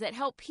programs that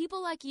help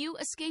people like you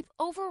escape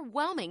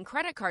overwhelming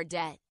credit card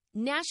debt.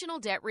 National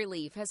Debt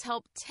Relief has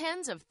helped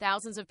tens of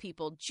thousands of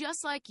people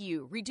just like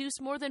you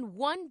reduce more than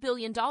 $1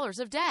 billion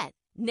of debt.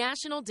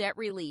 National Debt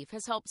Relief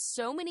has helped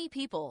so many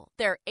people.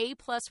 They're A+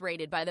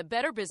 rated by the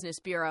Better Business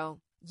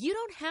Bureau. You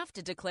don't have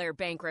to declare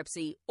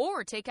bankruptcy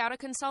or take out a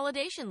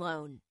consolidation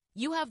loan.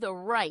 You have the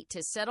right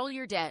to settle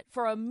your debt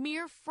for a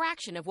mere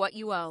fraction of what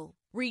you owe.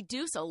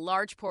 Reduce a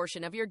large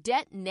portion of your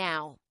debt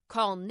now.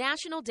 Call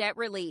National Debt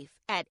Relief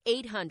at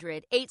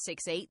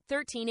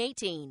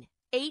 800-868-1318.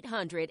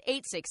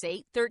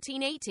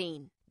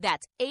 800-868-1318.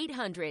 That's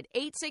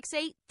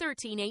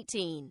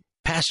 800-868-1318.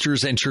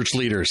 Pastors and church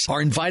leaders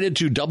are invited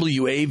to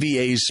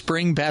WAVA's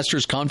Spring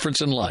Pastors Conference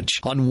and Lunch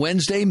on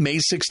Wednesday, May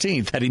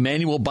 16th at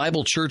Emmanuel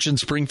Bible Church in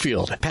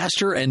Springfield.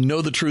 Pastor and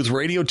Know the Truth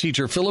radio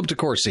teacher Philip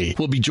DeCourcy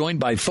will be joined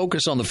by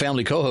Focus on the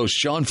Family co-host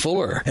John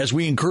Fuller as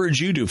we encourage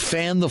you to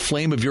fan the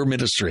flame of your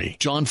ministry.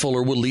 John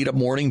Fuller will lead a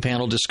morning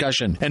panel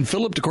discussion, and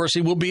Philip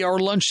DeCourcy will be our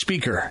lunch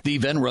speaker. The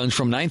event runs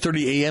from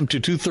 9:30 a.m. to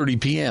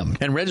 2:30 p.m.,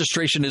 and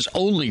registration is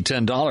only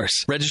 $10.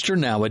 Register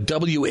now at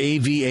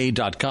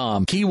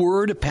WAVA.com.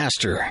 Keyword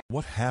Pastor.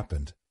 What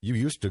happened? You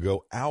used to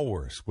go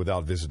hours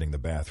without visiting the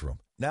bathroom.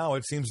 Now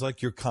it seems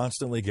like you're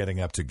constantly getting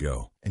up to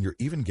go, and you're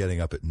even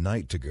getting up at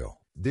night to go.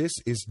 This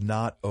is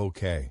not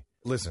okay.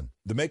 Listen,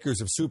 the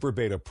makers of Super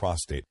Beta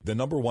Prostate, the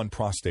 #1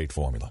 prostate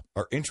formula,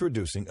 are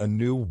introducing a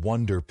new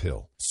wonder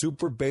pill,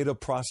 Super Beta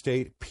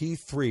Prostate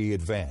P3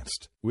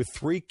 Advanced, with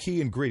 3 key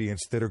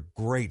ingredients that are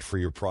great for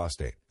your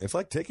prostate. It's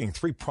like taking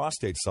 3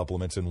 prostate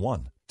supplements in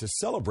one. To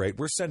celebrate,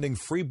 we're sending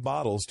free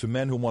bottles to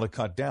men who want to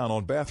cut down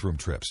on bathroom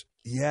trips.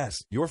 Yes,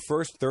 your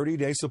first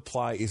 30-day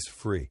supply is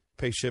free.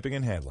 Pay shipping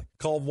and handling.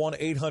 Call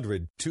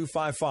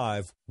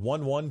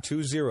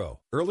 1-800-255-1120.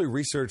 Early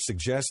research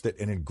suggests that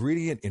an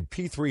ingredient in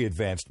P3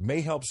 Advanced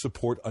may help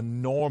support a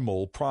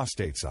normal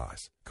prostate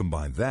size.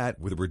 Combine that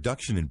with a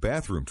reduction in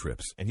bathroom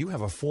trips, and you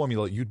have a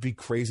formula you'd be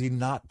crazy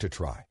not to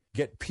try.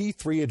 Get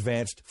P3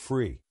 Advanced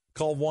free.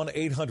 Call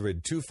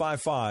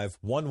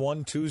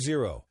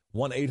 1-800-255-1120.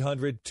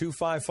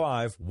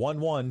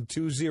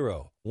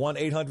 1-800-255-1120.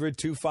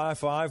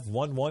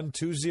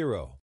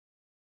 1-800-255-1120.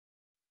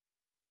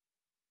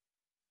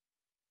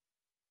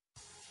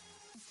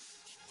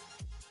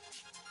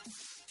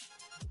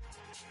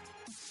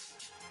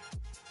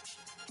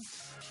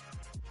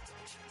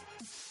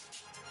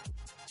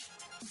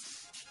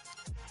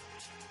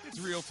 It's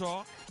Real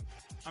Talk.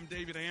 I'm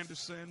David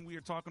Anderson. We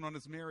are talking on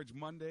this Marriage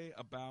Monday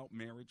about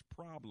marriage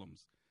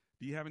problems.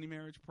 Do you have any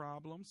marriage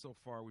problems? So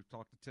far, we've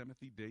talked to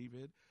Timothy,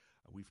 David.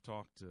 We've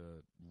talked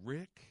to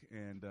Rick.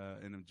 And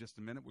in just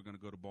a minute, we're going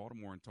to go to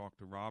Baltimore and talk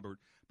to Robert.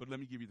 But let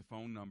me give you the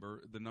phone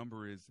number. The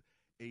number is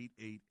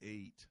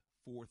 888-432-7434.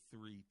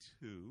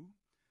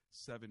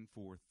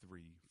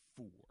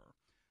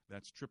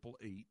 That's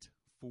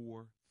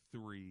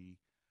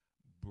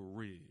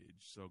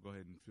 888-43-BRIDGE. So go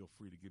ahead and feel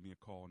free to give me a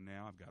call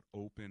now. I've got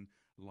open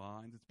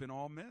lines. It's been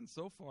all men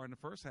so far in the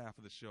first half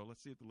of the show.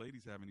 Let's see if the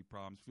ladies have any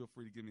problems. Feel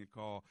free to give me a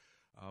call.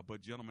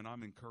 But, gentlemen,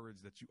 I'm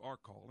encouraged that you are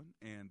calling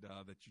and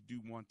that you do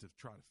want to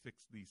try to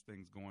fix these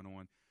things going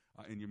on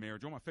in your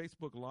marriage. On my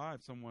Facebook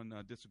Live, someone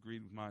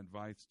disagreed with my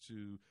advice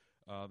to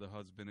the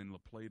husband in La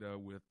Plata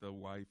with the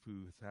wife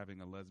who is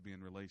having a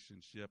lesbian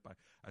relationship.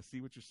 I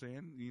see what you're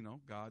saying. You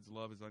know, God's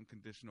love is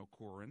unconditional,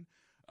 Corin.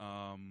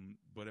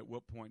 But at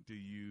what point do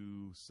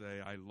you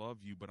say, I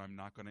love you, but I'm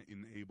not going to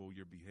enable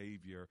your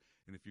behavior?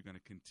 And if you're going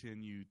to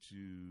continue to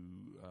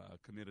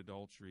commit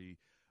adultery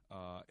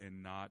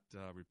and not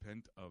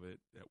repent of it,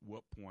 at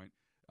what point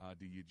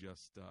Do you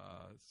just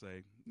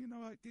say, you know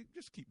what,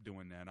 just keep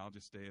doing that. I'll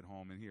just stay at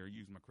home and here,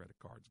 use my credit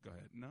cards. Go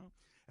ahead. No,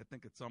 I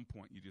think at some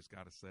point you just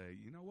got to say,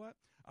 you know what,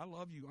 I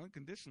love you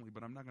unconditionally,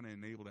 but I'm not going to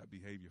enable that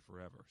behavior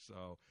forever.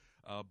 So,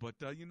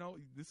 you know,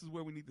 this is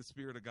where we need the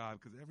Spirit of God,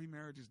 because every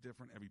marriage is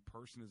different. Every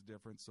person is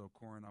different. So,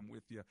 Corin, I'm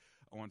with you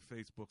on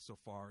Facebook so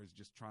far, is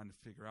just trying to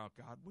figure out,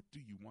 God, what do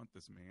you want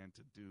this man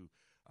to do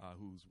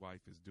whose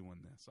wife is doing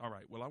this? All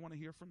right. Well, I want to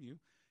hear from you.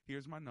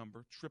 Here's my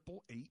number,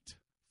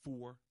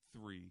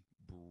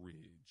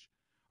 888-43-BRIDGE.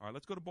 All right,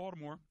 let's go to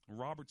Baltimore.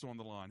 Robert's on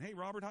the line. Hey,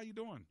 Robert, how you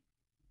doing?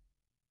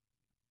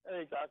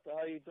 Hey, doctor,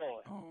 how you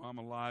doing? Oh, I'm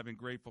alive and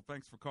grateful.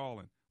 Thanks for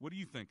calling. What are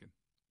you thinking?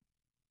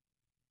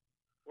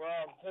 Well,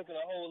 I'm thinking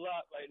a whole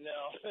lot right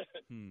now.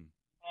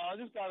 I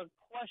just got a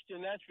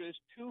question. Actually,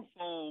 it's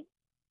twofold.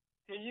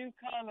 Can you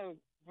kind of,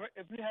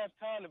 if you have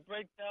time, to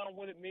break down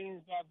what it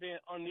means by being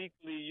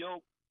unequally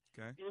yoked?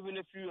 Okay. Even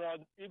if you are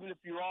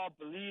a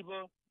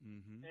believer,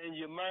 and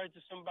you're married to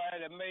somebody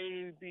that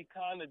may be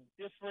kind of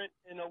different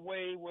in a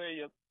way where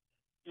you're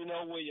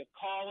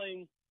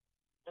calling.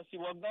 Let's see,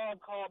 what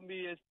God called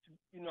me is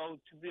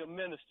to be a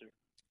minister.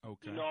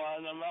 Okay. You know,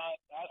 and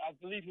I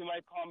believe He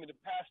might call me the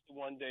pastor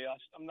one day.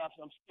 I'm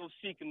still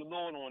seeking the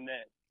Lord on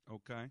that.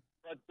 Okay.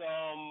 But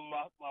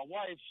my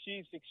wife,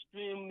 she's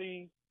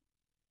extremely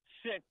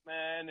sick,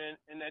 man,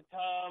 and at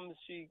times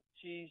she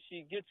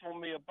gets on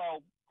me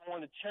about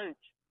going to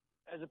church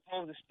as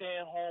opposed to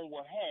staying home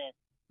with her.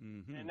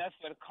 And that's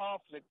where the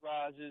conflict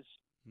rises.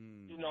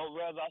 You know,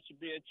 whether I should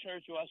be at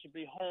church or I should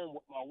be home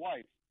with my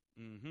wife.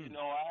 You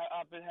know,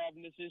 I've been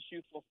having this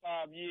issue for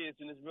 5 years,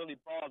 and it's really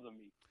bothering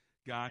me.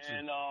 Gotcha.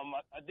 And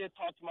I did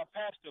talk to my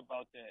pastor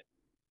about that.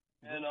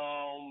 And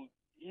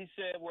he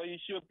said, well, you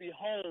should be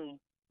home,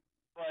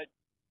 but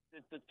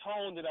the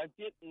tone that I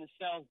get in it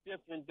sounds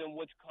different than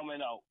what's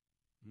coming out.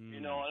 You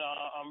know, and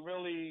I'm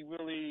really,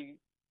 really,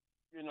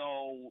 you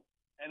know,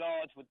 at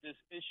odds with this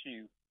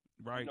issue.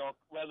 Right. You know,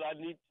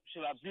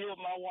 should I be with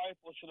my wife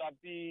or should I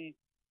be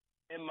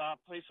in my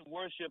place of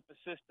worship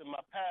assisting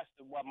my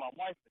pastor while my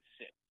wife is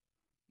sick?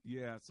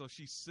 Yeah, so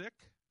she's sick?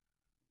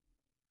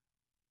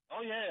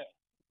 Oh, yeah.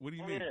 What do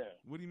you mean? Yeah.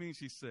 What do you mean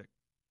she's sick?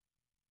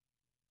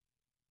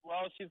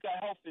 Well, she's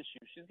got health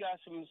issues. She's got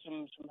some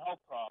health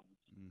problems.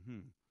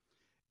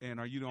 And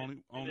are you the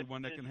only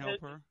one that can help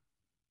her?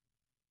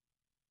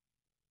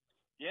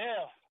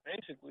 Yeah,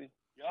 basically.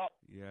 Yup.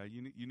 Yeah,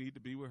 you need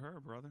to be with her,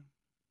 brother.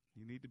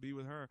 You need to be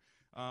with her.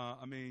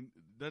 I mean,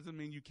 doesn't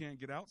mean you can't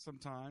get out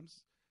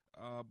sometimes.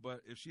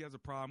 But if she has a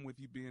problem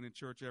with you being in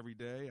church every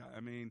day, I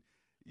mean,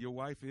 your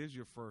wife is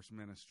your first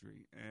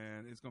ministry,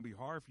 and it's going to be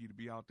hard for you to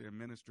be out there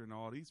ministering to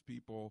all these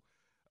people,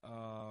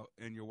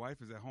 and your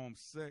wife is at home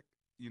sick.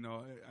 You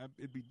know,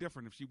 it'd be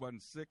different if she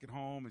wasn't sick at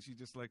home and she's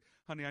just like,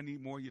 honey, I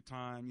need more of your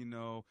time, you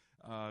know,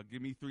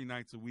 give me 3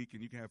 nights a week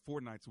and you can have 4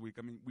 nights a week.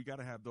 I mean, we got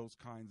to have those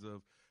kinds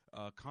of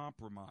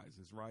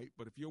compromises, right?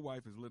 But if your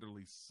wife is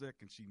literally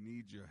sick and she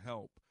needs your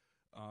help,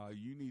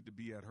 you need to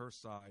be at her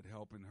side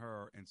helping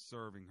her and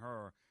serving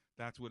her.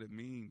 That's what it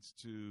means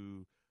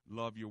to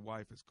love your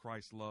wife as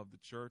Christ loved the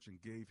church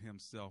and gave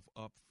himself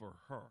up for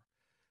her.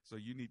 So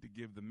you need to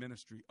give the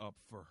ministry up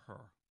for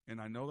her. And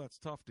I know that's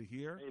tough to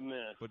hear.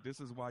 Amen. But this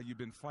is why you've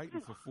been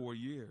fighting for 4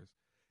 years.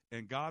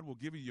 And God will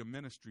give you your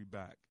ministry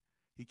back.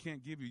 He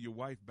can't give you your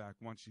wife back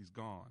once she's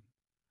gone.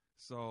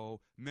 So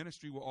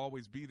ministry will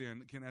always be there.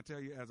 And can I tell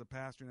you, as a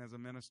pastor and as a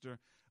minister,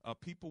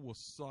 people will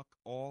suck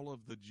all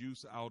of the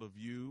juice out of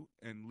you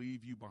and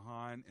leave you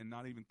behind and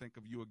not even think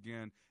of you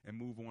again and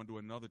move on to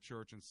another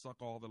church and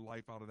suck all the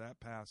life out of that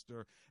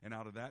pastor and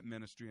out of that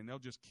ministry. And they'll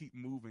just keep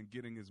moving,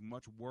 getting as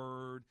much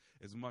word,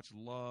 as much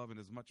love, and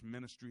as much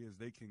ministry as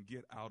they can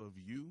get out of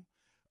you.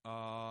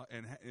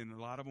 And a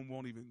lot of them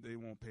won't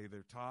pay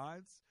their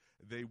tithes.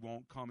 They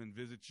won't come and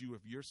visit you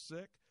if you're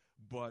sick.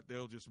 But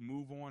they'll just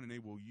move on and they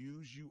will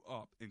use you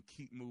up and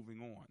keep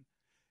moving on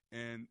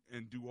and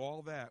do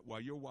all that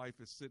while your wife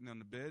is sitting on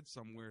the bed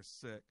somewhere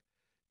sick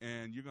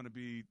and you're going to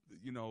be,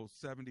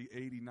 70,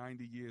 80,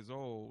 90 years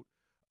old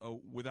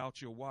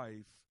without your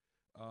wife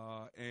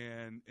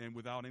and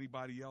without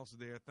anybody else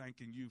there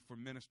thanking you for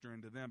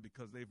ministering to them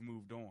because they've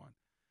moved on.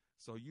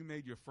 So you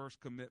made your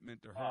first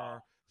commitment to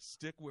her.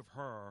 Stick with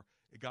her.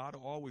 God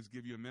will always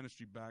give you a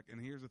ministry back.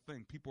 And here's the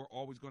thing. People are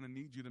always going to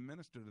need you to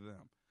minister to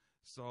them.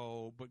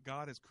 So, but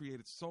God has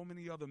created so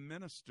many other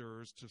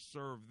ministers to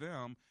serve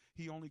them.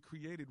 He only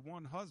created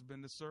one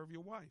husband to serve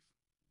your wife.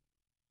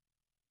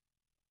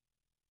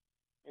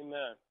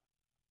 Amen.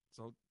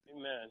 So,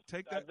 amen.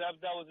 Take that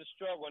was a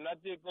struggle, and I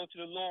did go to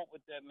the Lord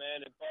with that,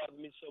 man. It bothered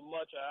me so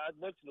much. I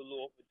went to the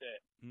Lord with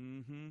that.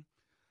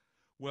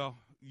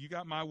 Well, you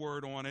got my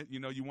word on it.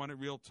 You wanted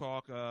real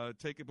talk.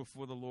 Take it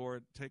before the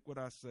Lord. Take what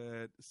I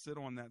said. Sit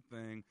on that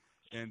thing.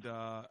 And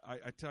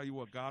I tell you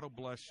what, God will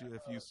bless you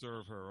if you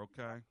serve her,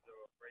 okay?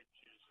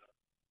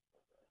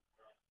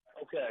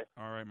 Okay.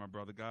 All right, my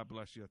brother. God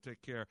bless you.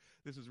 Take care.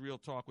 This is Real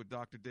Talk with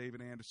Dr.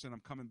 David Anderson. I'm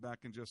coming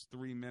back in just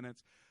 3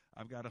 minutes.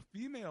 I've got a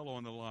female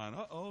on the line.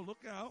 Uh-oh,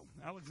 look out.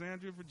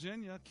 Alexandria,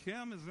 Virginia.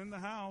 Kim is in the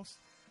house.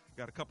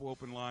 Got a couple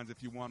open lines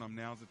if you want them.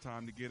 Now's the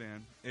time to get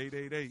in.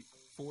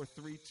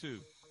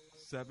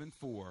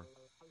 888-432-7434.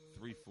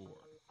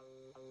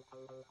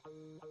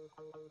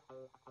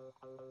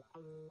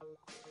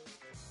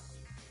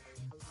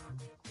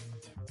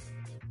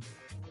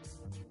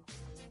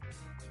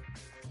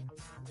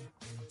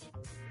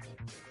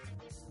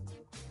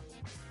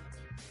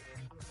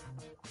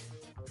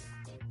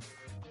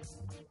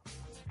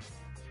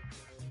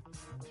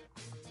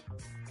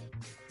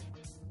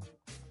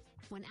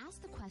 When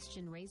asked the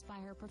question raised by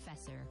her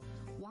professor,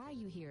 why are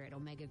you here at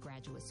Omega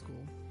Graduate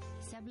School?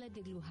 Sebla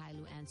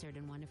Digluhailu answered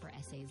in one of her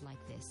essays like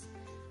this: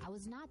 I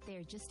was not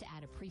there just to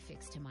add a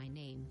prefix to my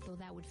name, though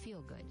that would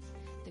feel good.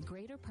 The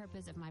greater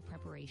purpose of my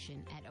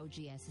preparation at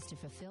OGS is to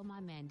fulfill my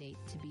mandate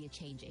to be a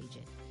change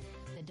agent.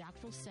 The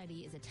doctoral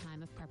study is a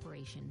time of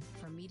preparation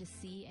for me to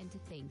see and to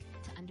think,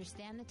 to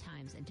understand the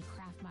times, and to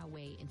craft my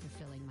way in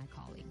fulfilling my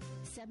calling.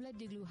 Sebla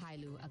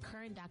Digluhailu, a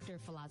current Doctor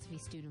of Philosophy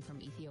student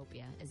from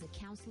Ethiopia, is a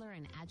counselor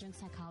and adjunct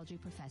psychology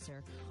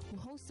professor who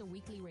hosts a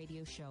weekly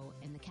radio show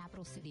in the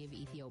capital city of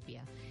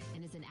Ethiopia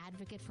and is an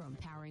advocate for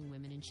empowering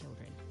women and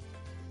children.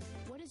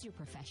 What is your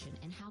profession,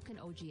 and how can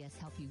OGS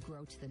help you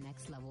grow to the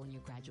next level in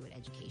your graduate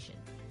education?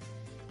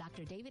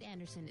 Dr. David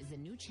Anderson is the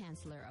new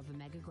chancellor of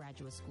Omega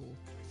Graduate School,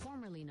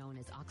 formerly known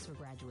as Oxford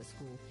Graduate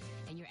School,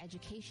 and your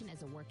education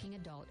as a working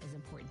adult is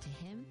important to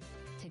him,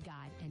 to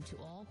God, and to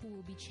all who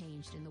will be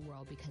changed in the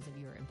world because of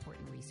your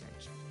important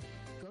research.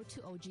 Go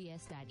to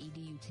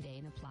ogs.edu today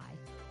and apply,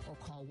 or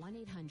call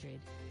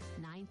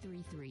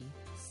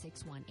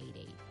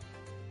 1-800-933-6188.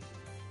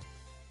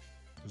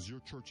 Does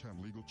your church have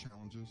legal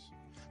challenges?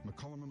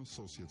 McCullum &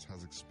 Associates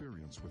has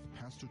experience with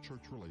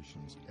pastor-church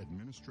relations,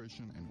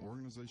 administration and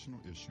organizational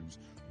issues,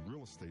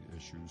 real estate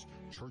issues,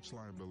 church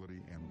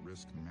liability, and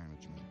risk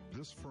management.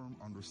 This firm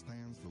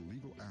understands the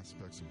legal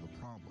aspects of the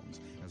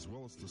problems as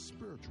well as the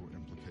spiritual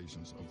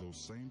implications of those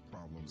same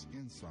problems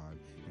inside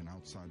and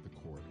outside the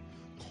court.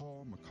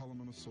 Call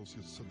McCullum &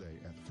 Associates today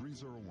at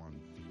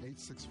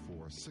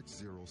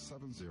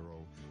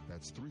 301-864-6070.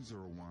 That's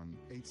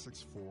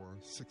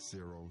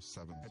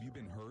 301-864-6070. Have you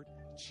been hurt,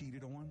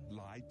 cheated on,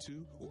 lied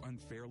to, or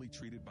unfairly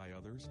treated by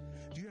others?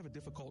 Do you have a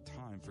difficult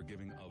time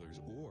forgiving others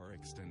or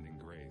extending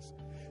grace?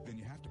 Then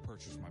you have to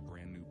purchase my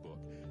brand new book,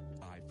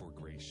 I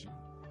Forgrace You.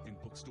 In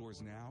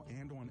bookstores now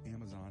and on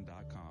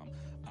Amazon.com,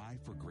 I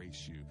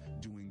Forgrace You,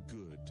 doing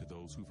good to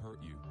those who've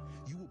hurt you.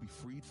 You will be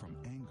freed from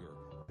anger,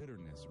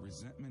 bitterness,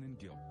 resentment, and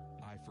guilt.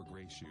 I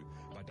Forgrace You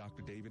by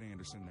Dr. David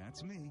Anderson.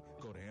 That's me.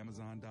 Go to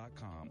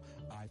Amazon.com.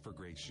 I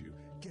Forgrace You.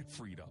 Get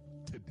freed up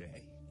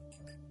today.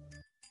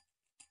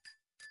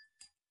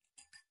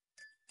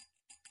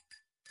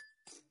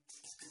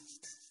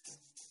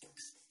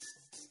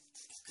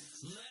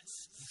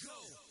 Let's go.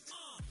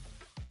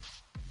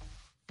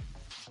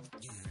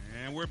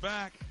 And we're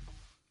back.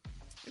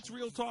 It's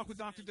Real Talk with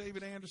Dr.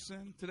 David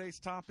Anderson. Today's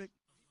topic,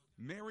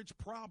 marriage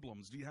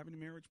problems. Do you have any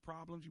marriage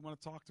problems you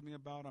want to talk to me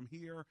about? I'm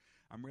here.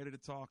 I'm ready to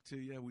talk to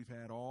you. We've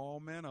had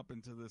all men up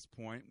until this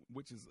point,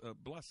 which is a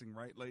blessing,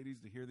 right, ladies,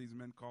 to hear these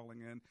men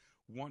calling in,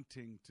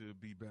 wanting to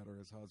be better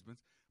as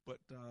husbands. But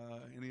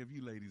any of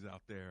you ladies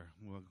out there,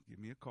 well, give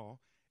me a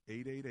call,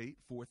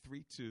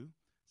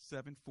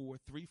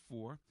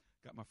 888-432-7434.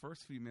 Got my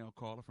first female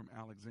caller from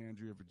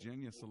Alexandria,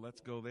 Virginia, so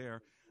let's go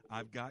there.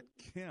 I've got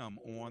Kim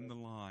on the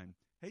line.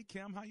 Hey,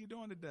 Kim, how you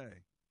doing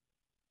today?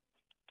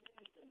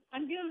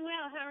 I'm doing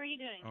well. How are you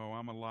doing? Oh,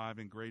 I'm alive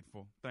and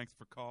grateful. Thanks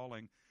for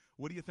calling.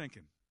 What are you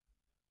thinking?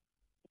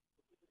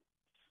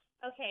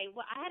 Okay,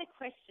 well, I had a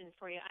question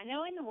for you. I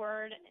know in the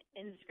Word,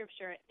 in the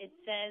Scripture, it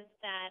says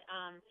that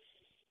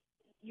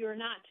you're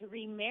not to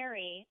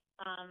remarry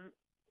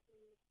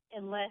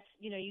unless,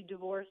 you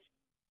divorce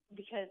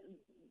because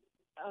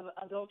of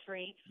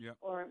adultery, yep,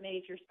 or maybe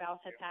if your spouse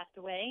had passed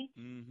away.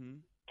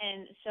 Mm-hmm.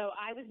 And so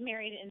I was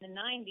married in the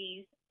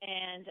 90s,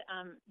 and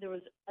there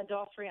was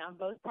adultery on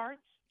both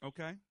parts.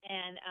 Okay.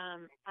 And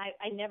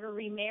I never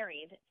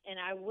remarried, and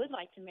I would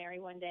like to marry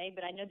one day,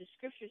 but I know the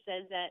Scripture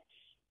says that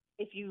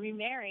if you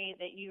remarry,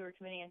 that you are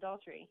committing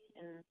adultery,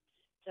 and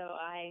so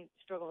I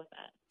struggle with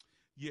that.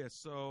 Yeah,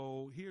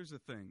 so here's the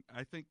thing.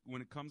 I think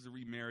when it comes to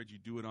remarriage, you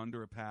do it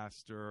under a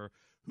pastor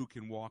who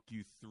can walk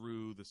you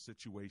through the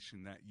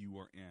situation that you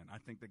are in. I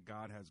think that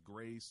God has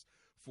grace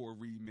for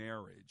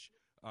remarriage.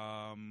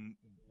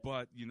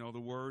 But, the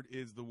word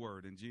is the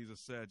word. And Jesus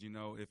said,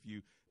 if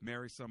you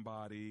marry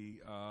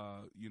somebody,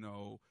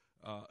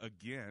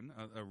 again,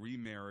 a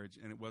remarriage,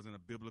 and it wasn't a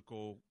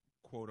biblical,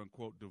 quote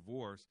unquote,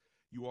 divorce,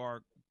 you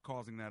are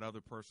causing that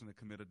other person to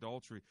commit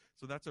adultery.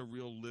 So that's a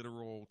real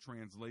literal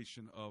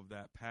translation of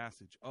that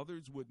passage.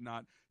 Others would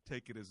not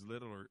take it as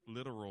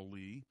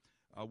literally.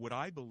 What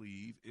I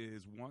believe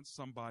is once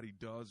somebody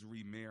does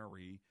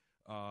remarry,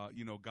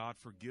 God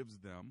forgives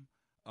them.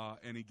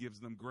 And he gives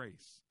them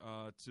grace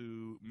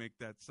to make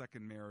that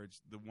second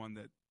marriage the one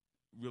that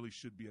really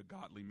should be a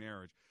godly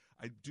marriage.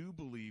 I do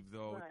believe,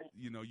 though, right,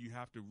 you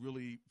have to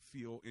really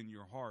feel in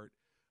your heart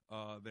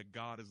that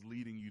God is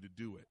leading you to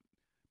do it,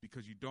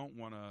 because you don't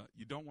want to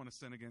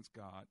sin against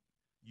God.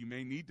 you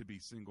may need to be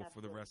single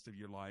Absolutely. for the rest of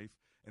your life.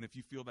 And if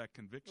you feel that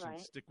conviction, Right.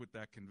 stick with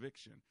that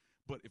conviction.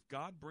 But if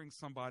God brings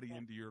somebody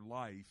into your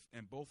life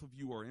and both of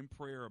you are in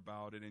prayer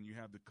about it and you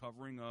have the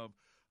covering of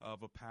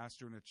a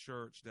pastor in a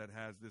church that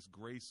has this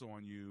grace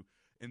on you,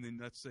 and then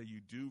let's say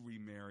you do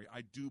remarry,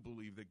 I do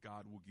believe that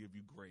God will give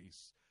you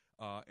grace.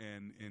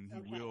 And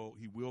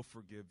he will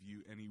forgive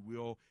you, and he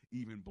will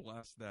even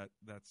bless that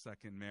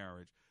second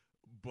marriage.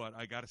 But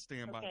I got to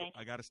stand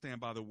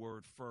by the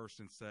word first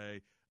and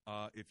say,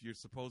 if you're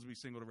supposed to be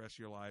single the rest of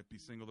your life, be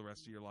single the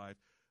rest of your life.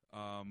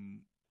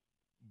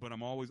 But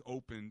I'm always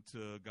open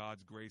to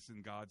God's grace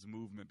and God's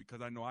movement,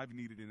 because I know I've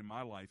needed it in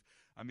my life.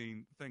 I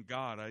mean, thank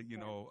God,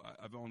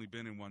 I've only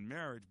been in one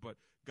marriage, but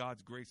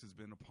God's grace has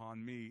been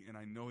upon me, and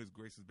I know his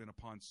grace has been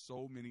upon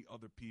so many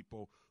other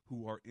people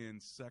who are in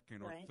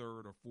second or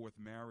third or fourth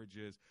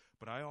marriages.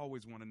 But I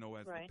always want to know,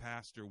 as the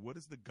pastor, what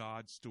is the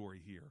God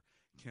story here?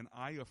 Can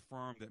I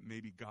affirm that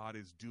maybe God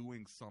is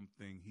doing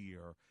something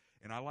here?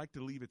 And I like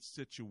to leave it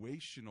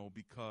situational,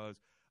 because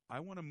I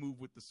want to move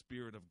with the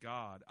Spirit of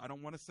God. I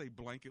don't want to say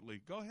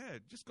blanketly,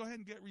 just go ahead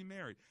and get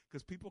remarried,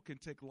 because people can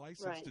take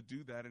license to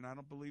do that, and I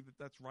don't believe that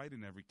that's right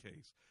in every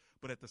case.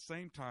 But at the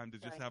same time, to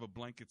just have a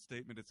blanket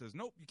statement that says,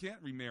 nope, you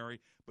can't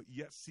remarry, but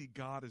yet see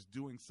God is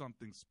doing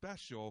something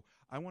special,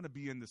 I want to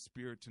be in the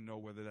Spirit to know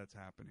whether that's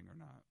happening or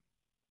not.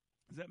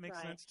 Does that make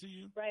sense to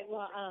you? Right.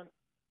 Well,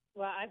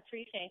 I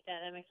appreciate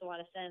that. That makes a lot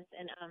of sense.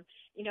 And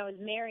I was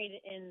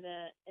married in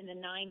the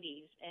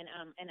 90s, and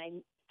I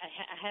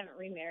haven't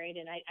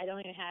remarried, and I don't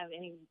even have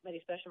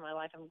anybody special in my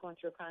life. I'm going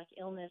through a chronic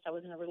illness. I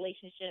was in a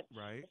relationship,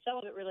 a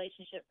celibate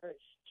relationship for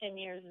 10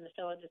 years, and the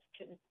fellow just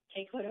couldn't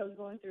take what I was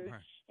going through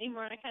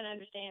anymore. And I kind of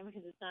understand,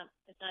 because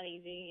it's not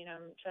easy.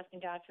 I'm trusting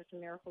God for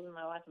some miracles in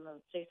my life. I'm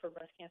a stage 4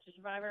 breast cancer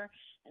survivor,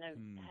 and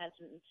I've had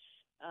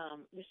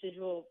some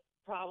residual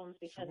problems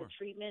because of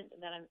treatment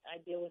that I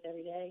deal with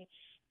every day.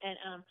 And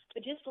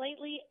but just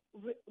lately,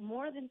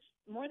 more than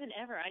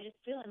ever, I just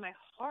feel in my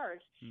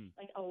heart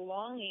like a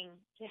longing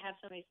to have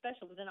somebody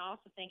special. But then I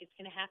also think it's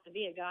going to have to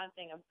be a God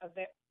thing,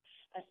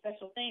 a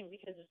special thing,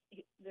 because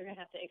they're going to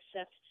have to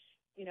accept,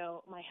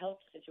 my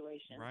health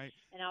situation. Right.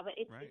 And all. But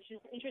it's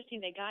just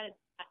interesting that God.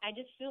 I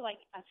just feel like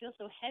I feel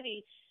so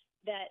heavy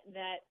that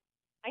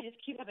I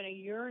just keep having a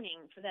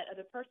yearning for that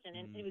other person.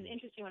 And it was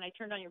interesting when I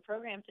turned on your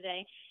program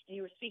today, and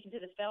you were speaking to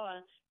the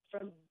fella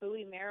from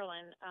Bowie,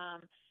 Maryland,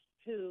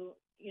 who,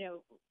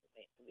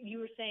 you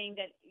were saying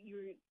that you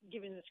were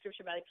giving the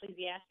scripture about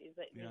Ecclesiastes,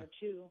 that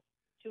two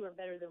are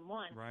better than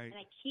one. Right. And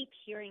I keep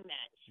hearing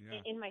that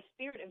in my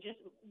spirit of just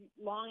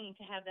longing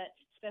to have that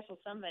special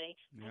somebody.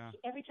 Yeah.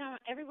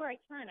 Everywhere I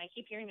turn, I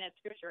keep hearing that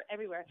scripture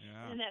everywhere.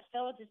 Yeah. And then that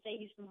fellow to say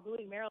he's from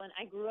Bowie, Maryland.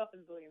 I grew up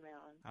in Bowie,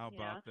 Maryland. How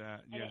about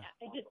that? Yeah.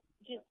 And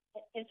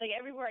it's like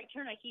everywhere I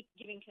turn, I keep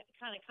giving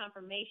kind of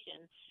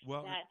confirmation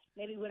that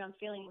maybe what I'm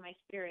feeling in my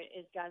spirit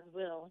is God's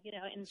will, and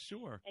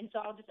and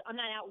so I'm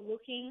not out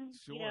looking,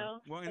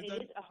 but it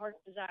is a heart's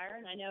desire,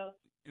 and I know.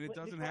 And it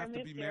doesn't have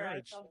to be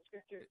marriage.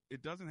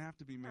 It doesn't have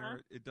to be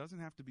marriage. It doesn't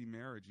have to be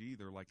marriage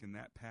either. Like in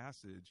that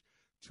passage,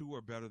 two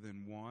are better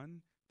than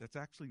one. That's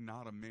actually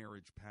not a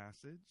marriage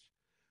passage.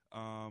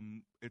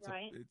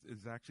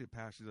 It's actually a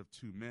passage of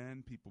two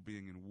men, people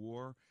being in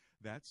war,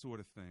 that sort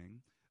of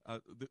thing.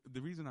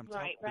 The reason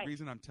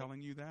I'm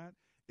telling you that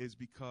is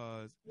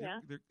because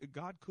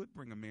God could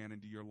bring a man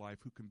into your life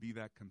who can be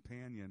that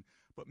companion,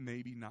 but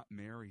maybe not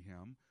marry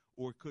him,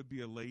 or it could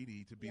be a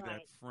lady to be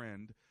that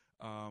friend.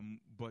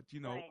 But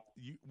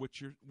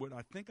what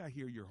I think I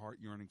hear your heart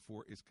yearning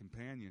for is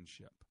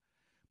companionship,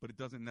 but it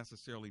doesn't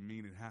necessarily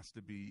mean it has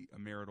to be a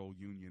marital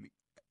union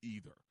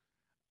either.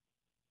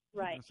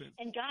 Right.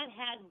 And God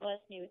has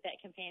blessed me with that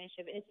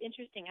companionship. It's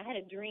interesting. I had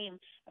a dream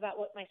about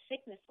what my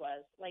sickness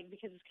was,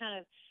 because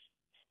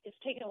it's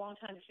taken a long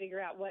time to figure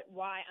out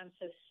why I'm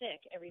so sick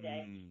every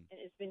day. And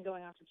it's been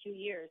going on for 2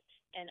 years.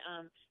 And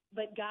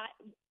but God,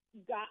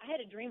 I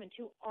had a dream, and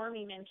two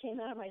army men came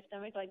out of my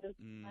stomach, like those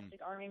plastic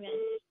army men.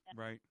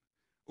 Right.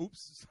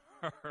 Oops,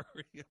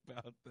 sorry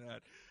about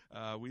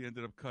that. We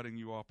ended up cutting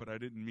you off, but I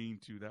didn't mean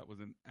to. That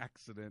was an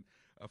accident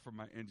from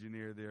my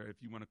engineer there.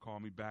 If you want to call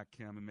me back,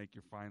 Kim, and make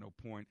your final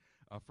point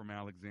from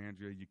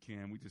Alexandria, you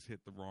can. We just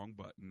hit the wrong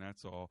button,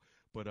 that's all.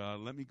 But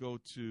let me go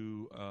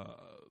to,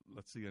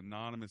 let's see,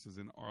 Anonymous is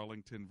in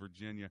Arlington,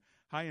 Virginia.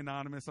 Hi,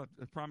 Anonymous. I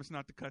promise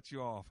not to cut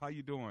you off. How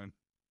you doing?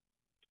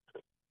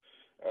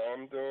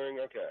 I'm doing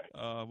okay.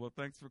 Well,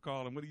 thanks for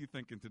calling. What are you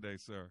thinking today,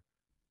 sir?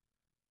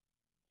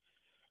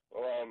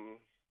 Well, I'm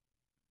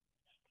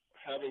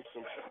having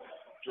some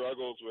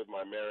struggles with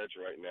my marriage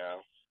right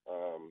now.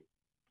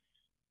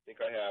 I think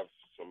I have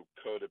some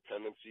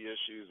codependency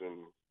issues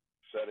and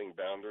setting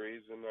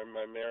boundaries in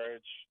my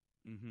marriage.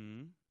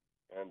 Mm-hmm.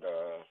 And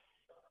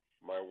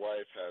my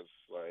wife has,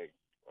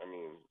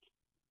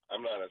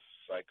 I'm not a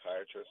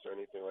psychiatrist or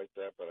anything like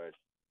that, but I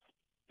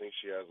think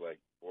she has,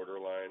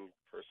 borderline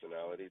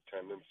personality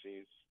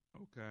tendencies.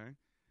 Okay.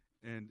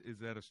 And is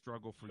that a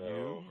struggle for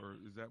you, or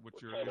is that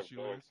what your issue is?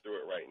 We're going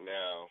through it right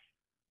now,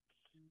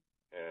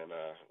 and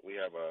we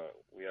have a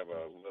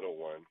little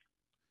one.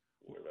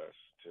 with us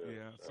too.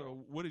 Yeah.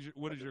 So what is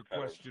your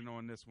question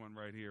on this one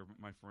right here,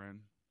 my friend?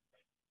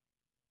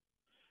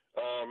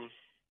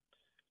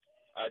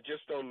 I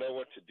just don't know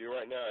what to do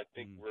right now. I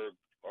think we're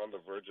on the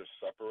verge of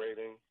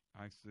separating.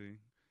 I see.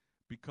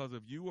 Because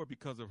of you or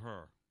because of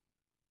her?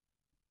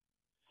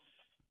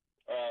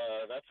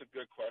 That's a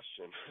good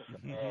question.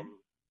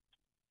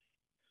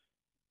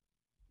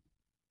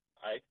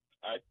 I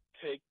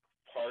take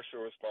partial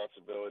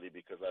responsibility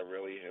because I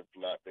really have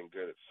not been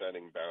good at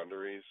setting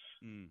boundaries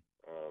in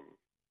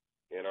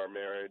our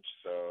marriage.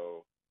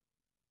 So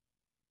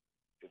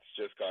it's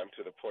just gotten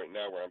to the point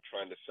now where I'm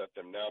trying to set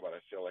them now, but I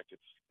feel like it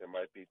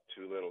might be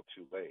too little,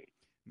 too late.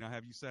 Now,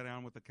 have you sat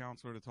down with a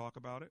counselor to talk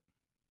about it?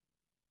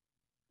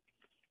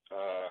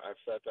 I've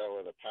sat down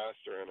with a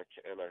pastor and a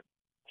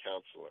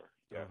counselor,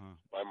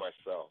 by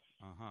myself.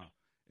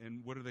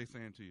 And what are they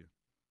saying to you?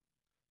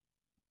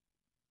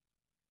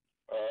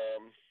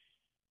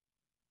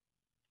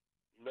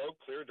 No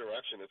clear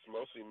direction. It's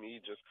mostly me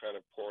just kind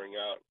of pouring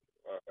out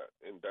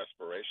in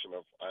desperation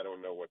of I don't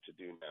know what to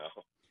do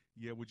now.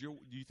 Yeah, do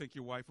you think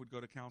your wife would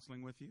go to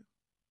counseling with you?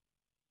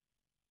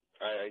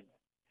 I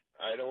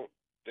don't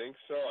think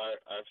so.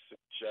 I've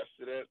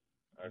suggested it.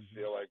 I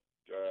feel like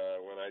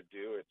when I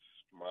do,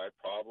 it's my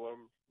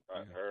problem,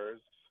 not hers.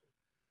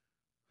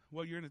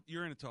 Well,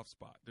 you're in a tough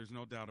spot. There's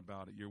no doubt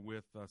about it. You're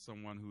with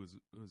someone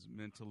who's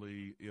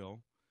mentally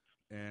ill,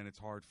 and it's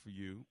hard for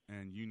you,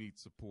 and you need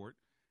support.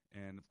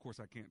 And, of course,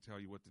 I can't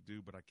tell you what to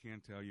do, but I can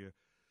tell you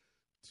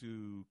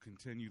to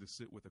continue to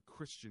sit with a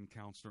Christian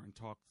counselor and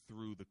talk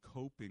through the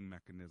coping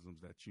mechanisms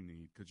that you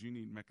need, because you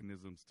need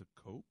mechanisms to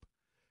cope,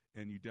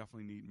 and you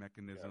definitely need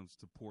mechanisms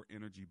to pour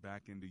energy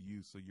back into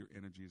you so your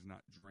energy is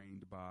not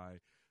drained by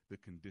the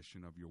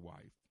condition of your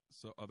wife.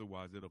 So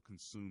otherwise it'll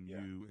consume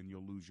you and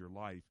you'll lose your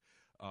life.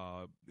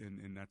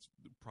 And that's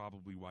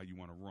probably why you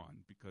want to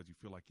run, because you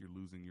feel like you're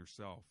losing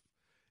yourself.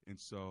 And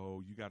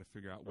so you got to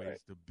figure out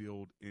ways to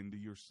build into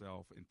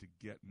yourself and to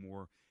get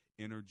more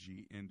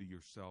energy into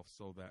yourself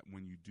so that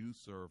when you do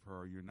serve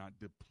her, you're not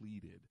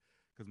depleted.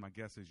 Because my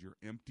guess is you're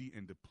empty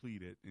and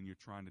depleted and you're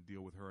trying to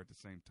deal with her at the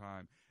same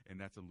time, and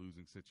that's a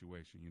losing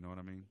situation. You know what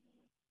I mean?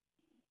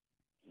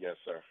 Yes,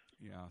 sir.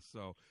 Yeah,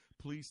 so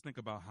please think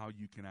about how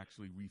you can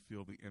actually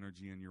refill the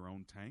energy in your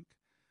own tank.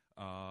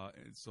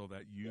 So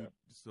that you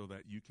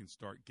can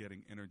start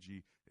getting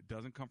energy. It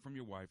doesn't come from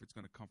your wife. It's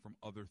going to come from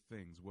other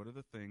things. What are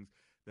the things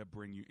that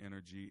bring you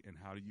energy, and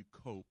how do you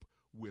cope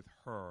with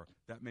her?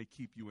 That may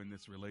keep you in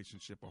this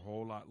relationship a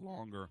whole lot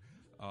longer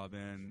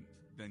than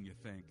you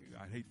think.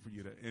 I'd hate for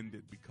you to end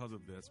it because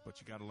of this,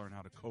 but you got to learn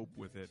how to cope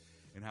with it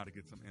and how to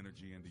get some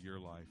energy into your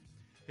life.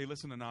 Hey,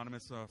 listen,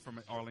 Anonymous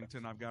from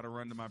Arlington, I've got to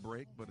run to my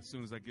break, but as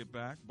soon as I get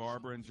back,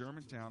 Barbara in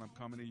Germantown, I'm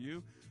coming to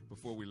you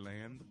before we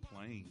land the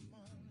plane.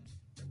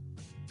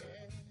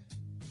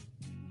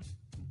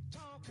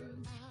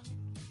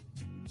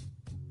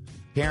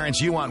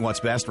 Parents, you want what's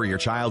best for your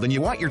child, and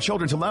you want your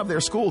children to love their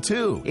school,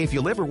 too. If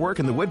you live or work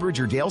in the Woodbridge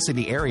or Dale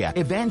City area,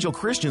 Evangel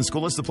Christian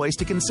School is the place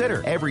to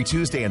consider. Every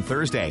Tuesday and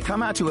Thursday,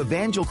 come out to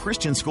Evangel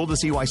Christian School to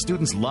see why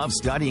students love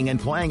studying and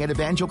playing at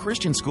Evangel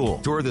Christian School.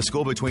 Tour the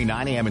school between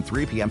 9 a.m. and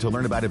 3 p.m. to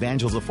learn about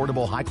Evangel's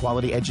affordable,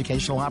 high-quality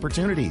educational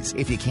opportunities.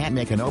 If you can't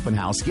make an open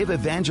house, give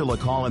Evangel a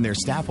call and their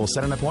staff will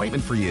set an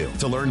appointment for you.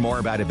 To learn more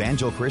about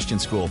Evangel Christian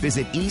School,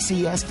 visit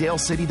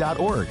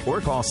ecsdalecity.org or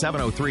call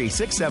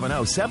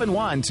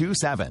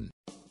 703-670-7127.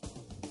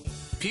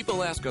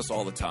 People ask us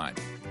all the time,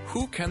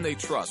 who can they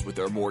trust with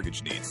their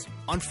mortgage needs?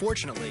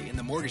 Unfortunately, in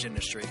the mortgage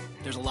industry,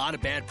 there's a lot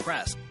of bad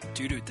press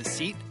due to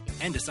deceit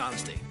and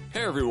dishonesty.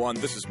 Hey everyone,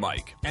 this is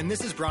Mike. And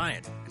this is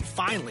Brian. And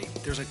finally,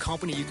 there's a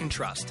company you can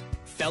trust,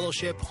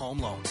 Fellowship Home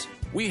Loans.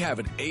 We have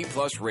an A+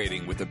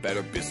 rating with the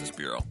Better Business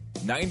Bureau,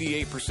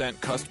 98%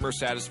 customer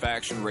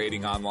satisfaction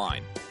rating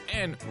online,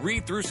 and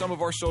read through some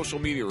of our social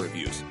media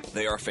reviews.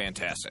 They are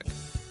fantastic.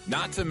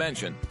 Not to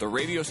mention, the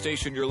radio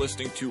station you're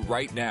listening to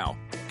right now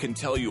can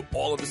tell you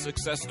all of the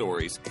success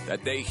stories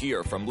that they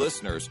hear from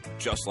listeners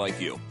just like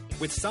you.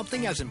 With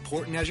something as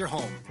important as your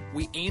home,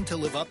 we aim to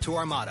live up to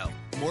our motto,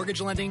 mortgage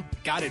lending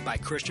guided by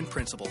Christian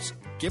principles.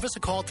 Give us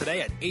a call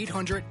today at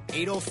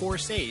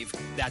 800-804-SAVE.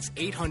 That's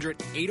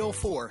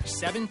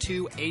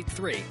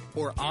 800-804-7283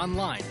 or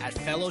online at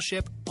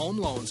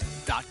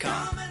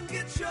fellowshiphomeloans.com. Come and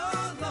get your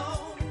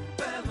loan,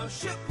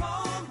 Fellowship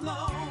Home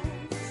Loans.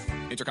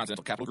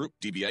 Intercontinental Capital Group,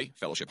 DBA,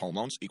 Fellowship Home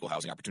Loans, Equal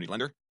Housing Opportunity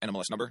Lender,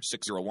 NMLS number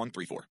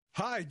 60134.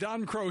 Hi,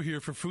 Don Crow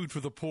here for Food for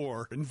the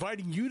Poor,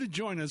 inviting you to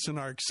join us in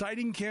our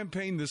exciting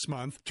campaign this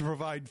month to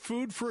provide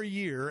food for a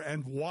year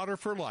and water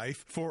for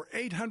life for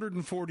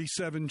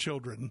 847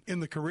 children in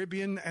the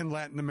Caribbean and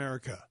Latin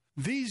America.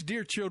 These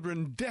dear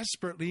children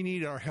desperately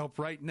need our help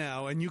right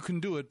now, and you can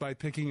do it by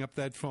picking up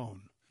that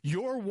phone.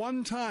 Your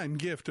one-time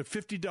gift of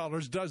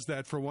 $50 does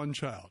that for one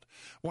child.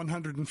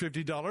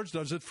 $150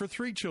 does it for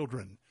 3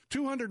 children.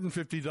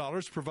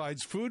 $250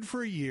 provides food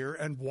for a year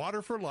and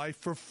water for life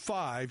for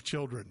 5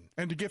 children.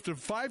 And a gift of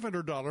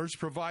 $500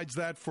 provides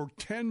that for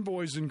 10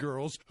 boys and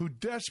girls who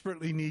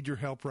desperately need your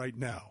help right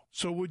now.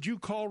 So would you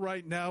call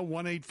right now,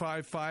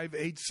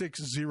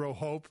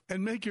 1-855-860-HOPE,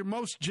 and make your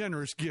most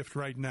generous gift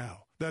right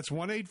now? That's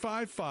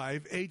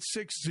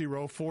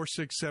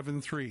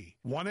 1-855-860-4673.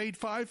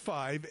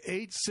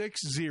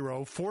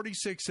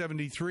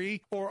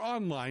 1-855-860-4673 or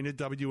online at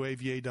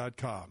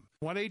WAVA.com.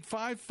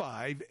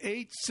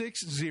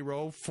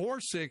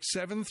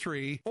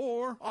 1-855-860-4673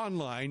 or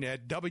online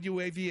at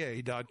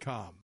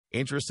WAVA.com.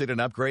 Interested in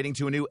upgrading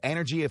to a new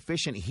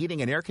energy-efficient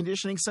heating and air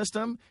conditioning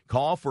system?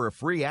 Call for a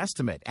free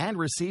estimate and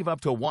receive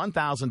up to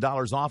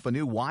 $1,000 off a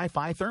new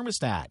Wi-Fi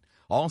thermostat.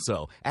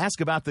 Also, ask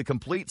about the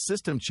complete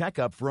system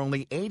checkup for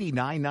only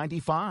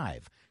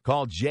 $89.95.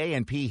 Call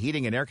J&P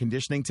Heating and Air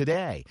Conditioning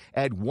today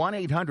at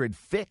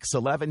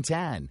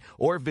 1-800-FIX-1110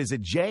 or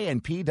visit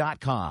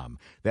jnp.com.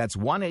 That's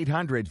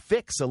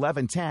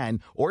 1-800-FIX-1110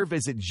 or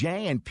visit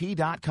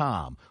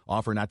jnp.com.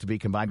 Offer not to be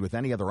combined with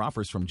any other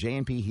offers from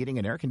J&P Heating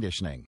and Air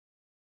Conditioning.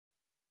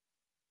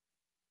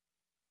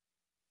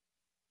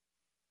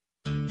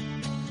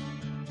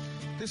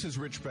 This is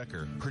Rich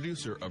Becker,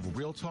 producer of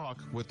Real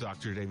Talk with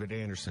Dr. David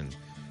Anderson.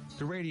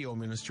 The radio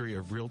ministry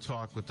of Real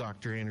Talk with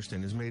Dr.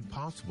 Anderson is made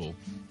possible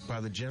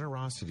by the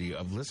generosity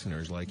of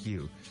listeners like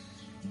you.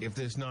 If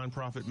this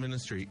nonprofit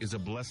ministry is a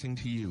blessing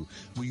to you,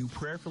 will you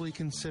prayerfully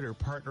consider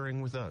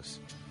partnering with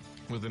us?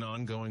 With an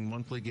ongoing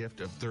monthly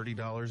gift of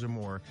 $30 or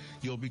more,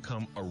 you'll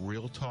become a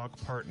Real Talk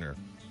partner.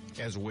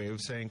 As a way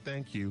of saying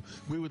thank you,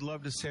 we would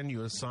love to send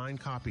you a signed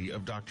copy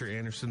of Dr.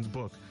 Anderson's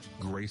book,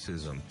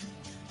 Gracism.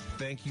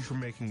 Thank you for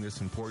making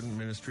this important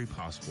ministry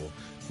possible.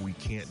 We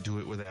can't do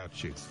it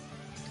without you.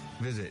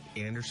 Visit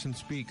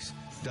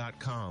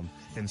AndersonSpeaks.com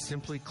and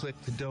simply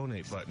click the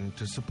donate button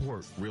to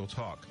support Real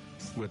Talk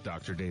with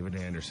Dr. David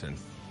Anderson.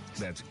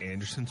 That's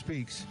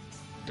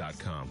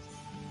AndersonSpeaks.com.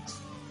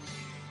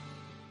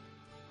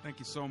 Thank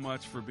you so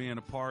much for being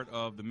a part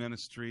of the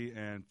ministry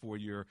and for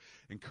your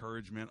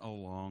encouragement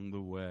along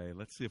the way.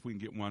 Let's see if we can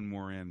get one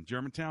more in.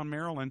 Germantown,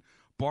 Maryland.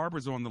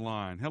 Barbara's on the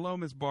line. Hello,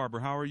 Miss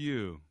Barbara. How are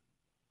you?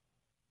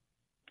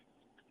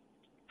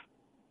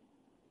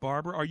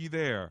 Barbara, are you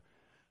there?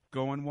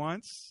 Going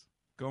once?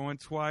 Going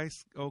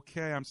twice?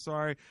 Okay, I'm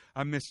sorry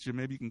I missed you.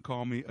 Maybe you can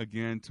call me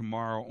again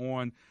tomorrow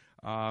on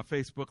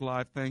Facebook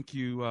Live. Thank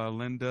you,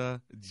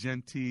 Linda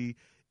Genti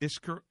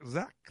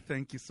Ishkerzak.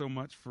 Thank you so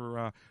much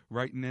for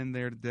writing in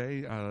there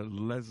today.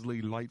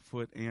 Leslie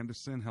Lightfoot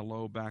Anderson,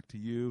 hello back to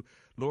you.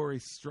 Lori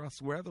Struss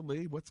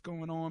Weatherly, what's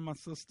going on, my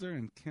sister?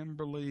 And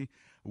Kimberly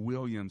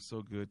Williams,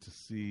 so good to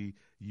see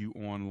you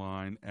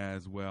online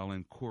as well.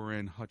 And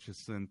Corinne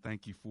Hutchison,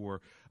 thank you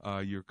for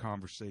your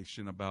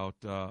conversation about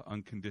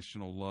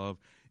unconditional love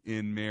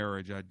in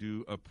marriage. I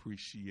do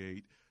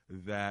appreciate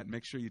that.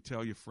 Make sure you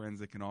tell your friends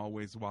they can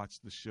always watch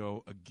the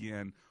show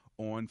again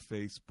on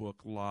Facebook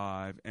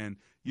Live. And,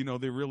 you know,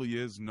 there really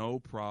is no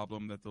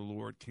problem that the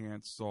Lord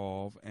can't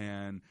solve,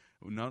 and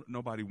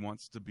nobody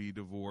wants to be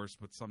divorced,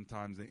 but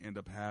sometimes they end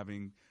up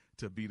having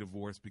to be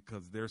divorced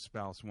because their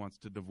spouse wants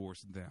to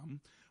divorce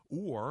them,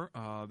 or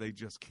they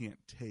just can't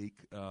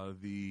take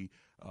the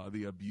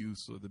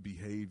abuse or the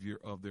behavior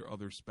of their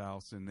other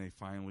spouse, and they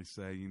finally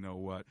say, you know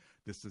what,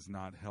 this is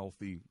not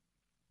healthy.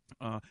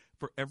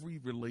 For every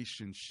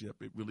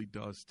relationship, it really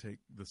does take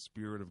the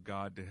Spirit of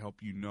God to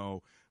help you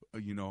know,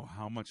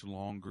 how much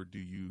longer do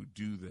you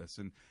do this?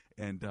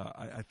 And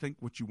I think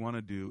what you want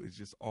to do is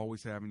just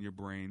always have in your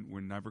brain, we're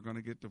never going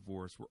to get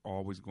divorced. We're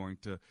always going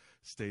to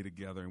stay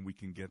together, and we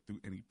can get through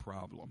any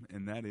problem.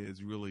 And that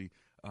is really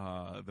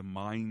the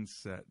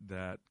mindset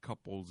that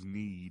couples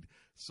need,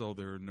 so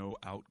there are no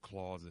out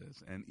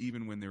clauses. And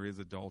even when there is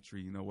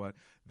adultery, you know what?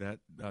 That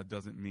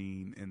doesn't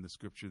mean in the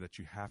Scripture that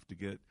you have to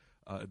get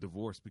a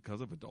divorce because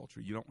of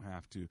adultery. You don't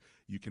have to.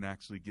 You can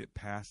actually get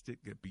past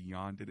it, get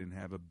beyond it, and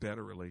have a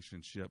better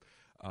relationship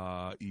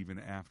even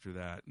after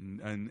that.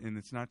 And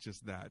it's not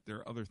just that. There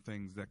are other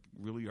things that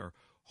really are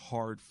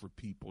hard for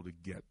people to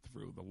get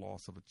through. The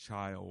loss of a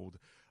child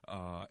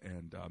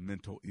and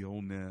mental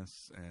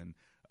illness and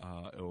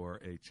or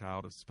a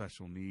child of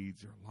special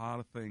needs. There are a lot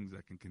of things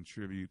that can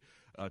contribute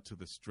to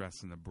the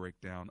stress and the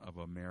breakdown of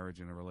a marriage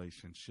and a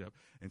relationship.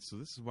 And so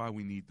this is why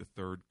we need the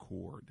third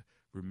cord.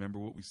 Remember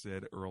what we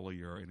said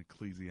earlier in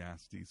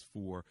Ecclesiastes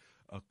 4,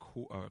 a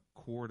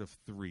cord of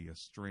three, a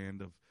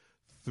strand of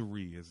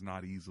three is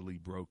not easily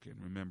broken.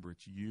 Remember,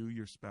 it's you,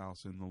 your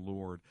spouse, and the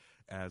Lord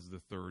as the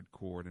third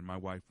cord. And my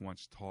wife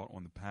once taught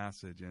on the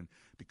passage, and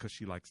because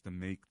she likes to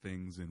make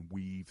things and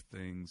weave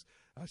things,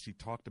 she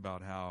talked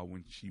about how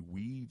when she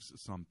weaves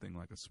something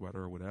like a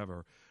sweater or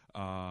whatever,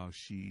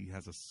 she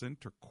has a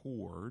center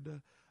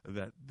cord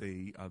that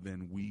they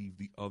then weave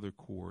the other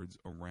cords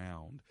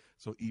around.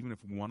 So even if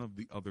one of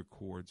the other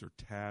cords are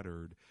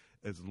tattered,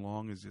 as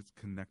long as it's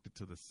connected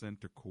to the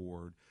center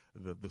cord,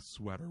 the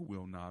sweater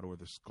will not, or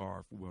the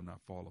scarf will not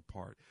fall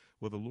apart.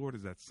 Well, the Lord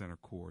is that center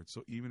cord.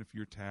 So even if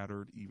you're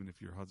tattered, even if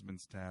your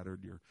husband's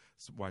tattered, your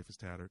wife is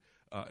tattered,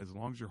 as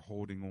long as you're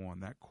holding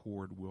on, that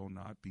cord will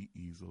not be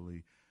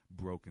easily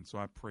broken. So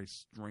I pray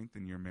strength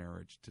in your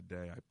marriage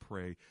today. I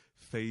pray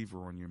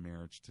favor on your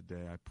marriage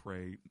today. I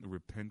pray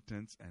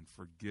repentance and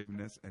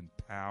forgiveness and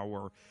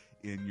power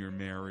in your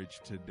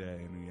marriage today.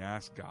 And we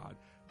ask God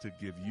to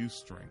give you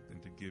strength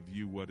and to give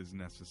you what is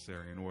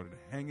necessary in order to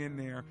hang in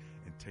there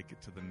and take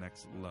it to the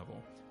next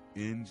level.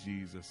 In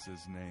Jesus'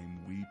 name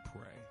we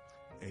pray.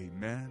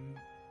 Amen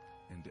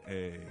and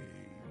amen.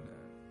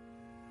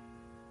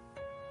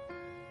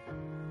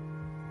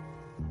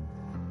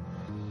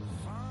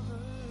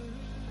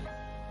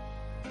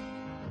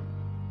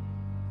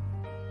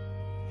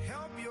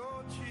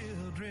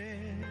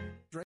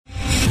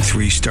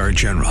 Three-star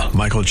General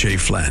Michael J.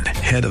 Flynn,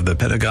 head of the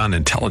Pentagon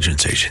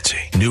Intelligence Agency,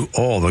 knew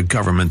all the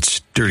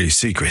government's dirty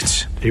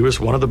secrets. He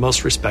was one of the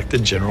most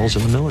respected generals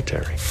in the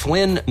military.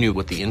 Flynn knew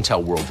what the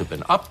intel world had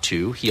been up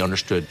to. He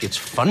understood its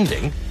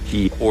funding.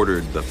 He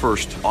ordered the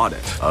first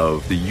audit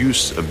of the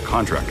use of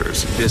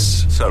contractors.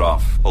 This set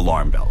off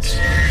alarm bells.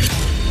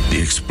 The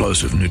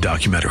explosive new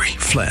documentary,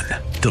 Flynn,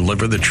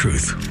 Deliver the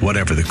Truth,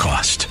 Whatever the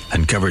Cost,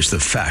 uncovers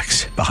the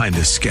facts behind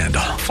this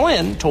scandal.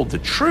 Flynn told the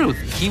truth.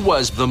 He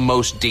was the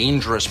most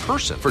dangerous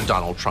person for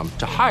Donald Trump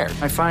to hire.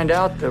 I find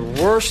out the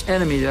worst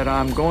enemy that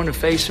I'm going to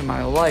face in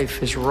my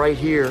life is right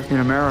here in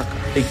America.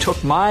 They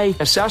took my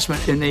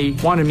assessment and they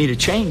wanted me to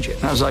change it.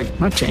 And I was like, I'm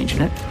not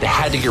changing it. They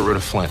had to get rid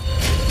of Flynn.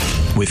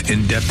 With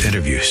in-depth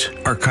interviews,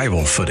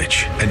 archival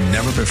footage, and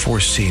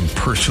never-before-seen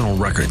personal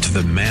records of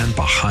the man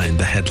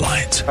behind the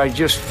headlines. I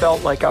just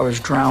felt like I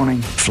was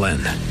drowning. Flynn,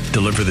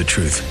 Deliver the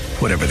Truth,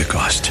 Whatever the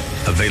Cost.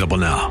 Available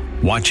now.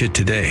 Watch it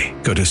today.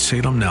 Go to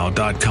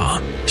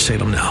salemnow.com.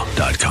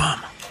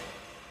 salemnow.com.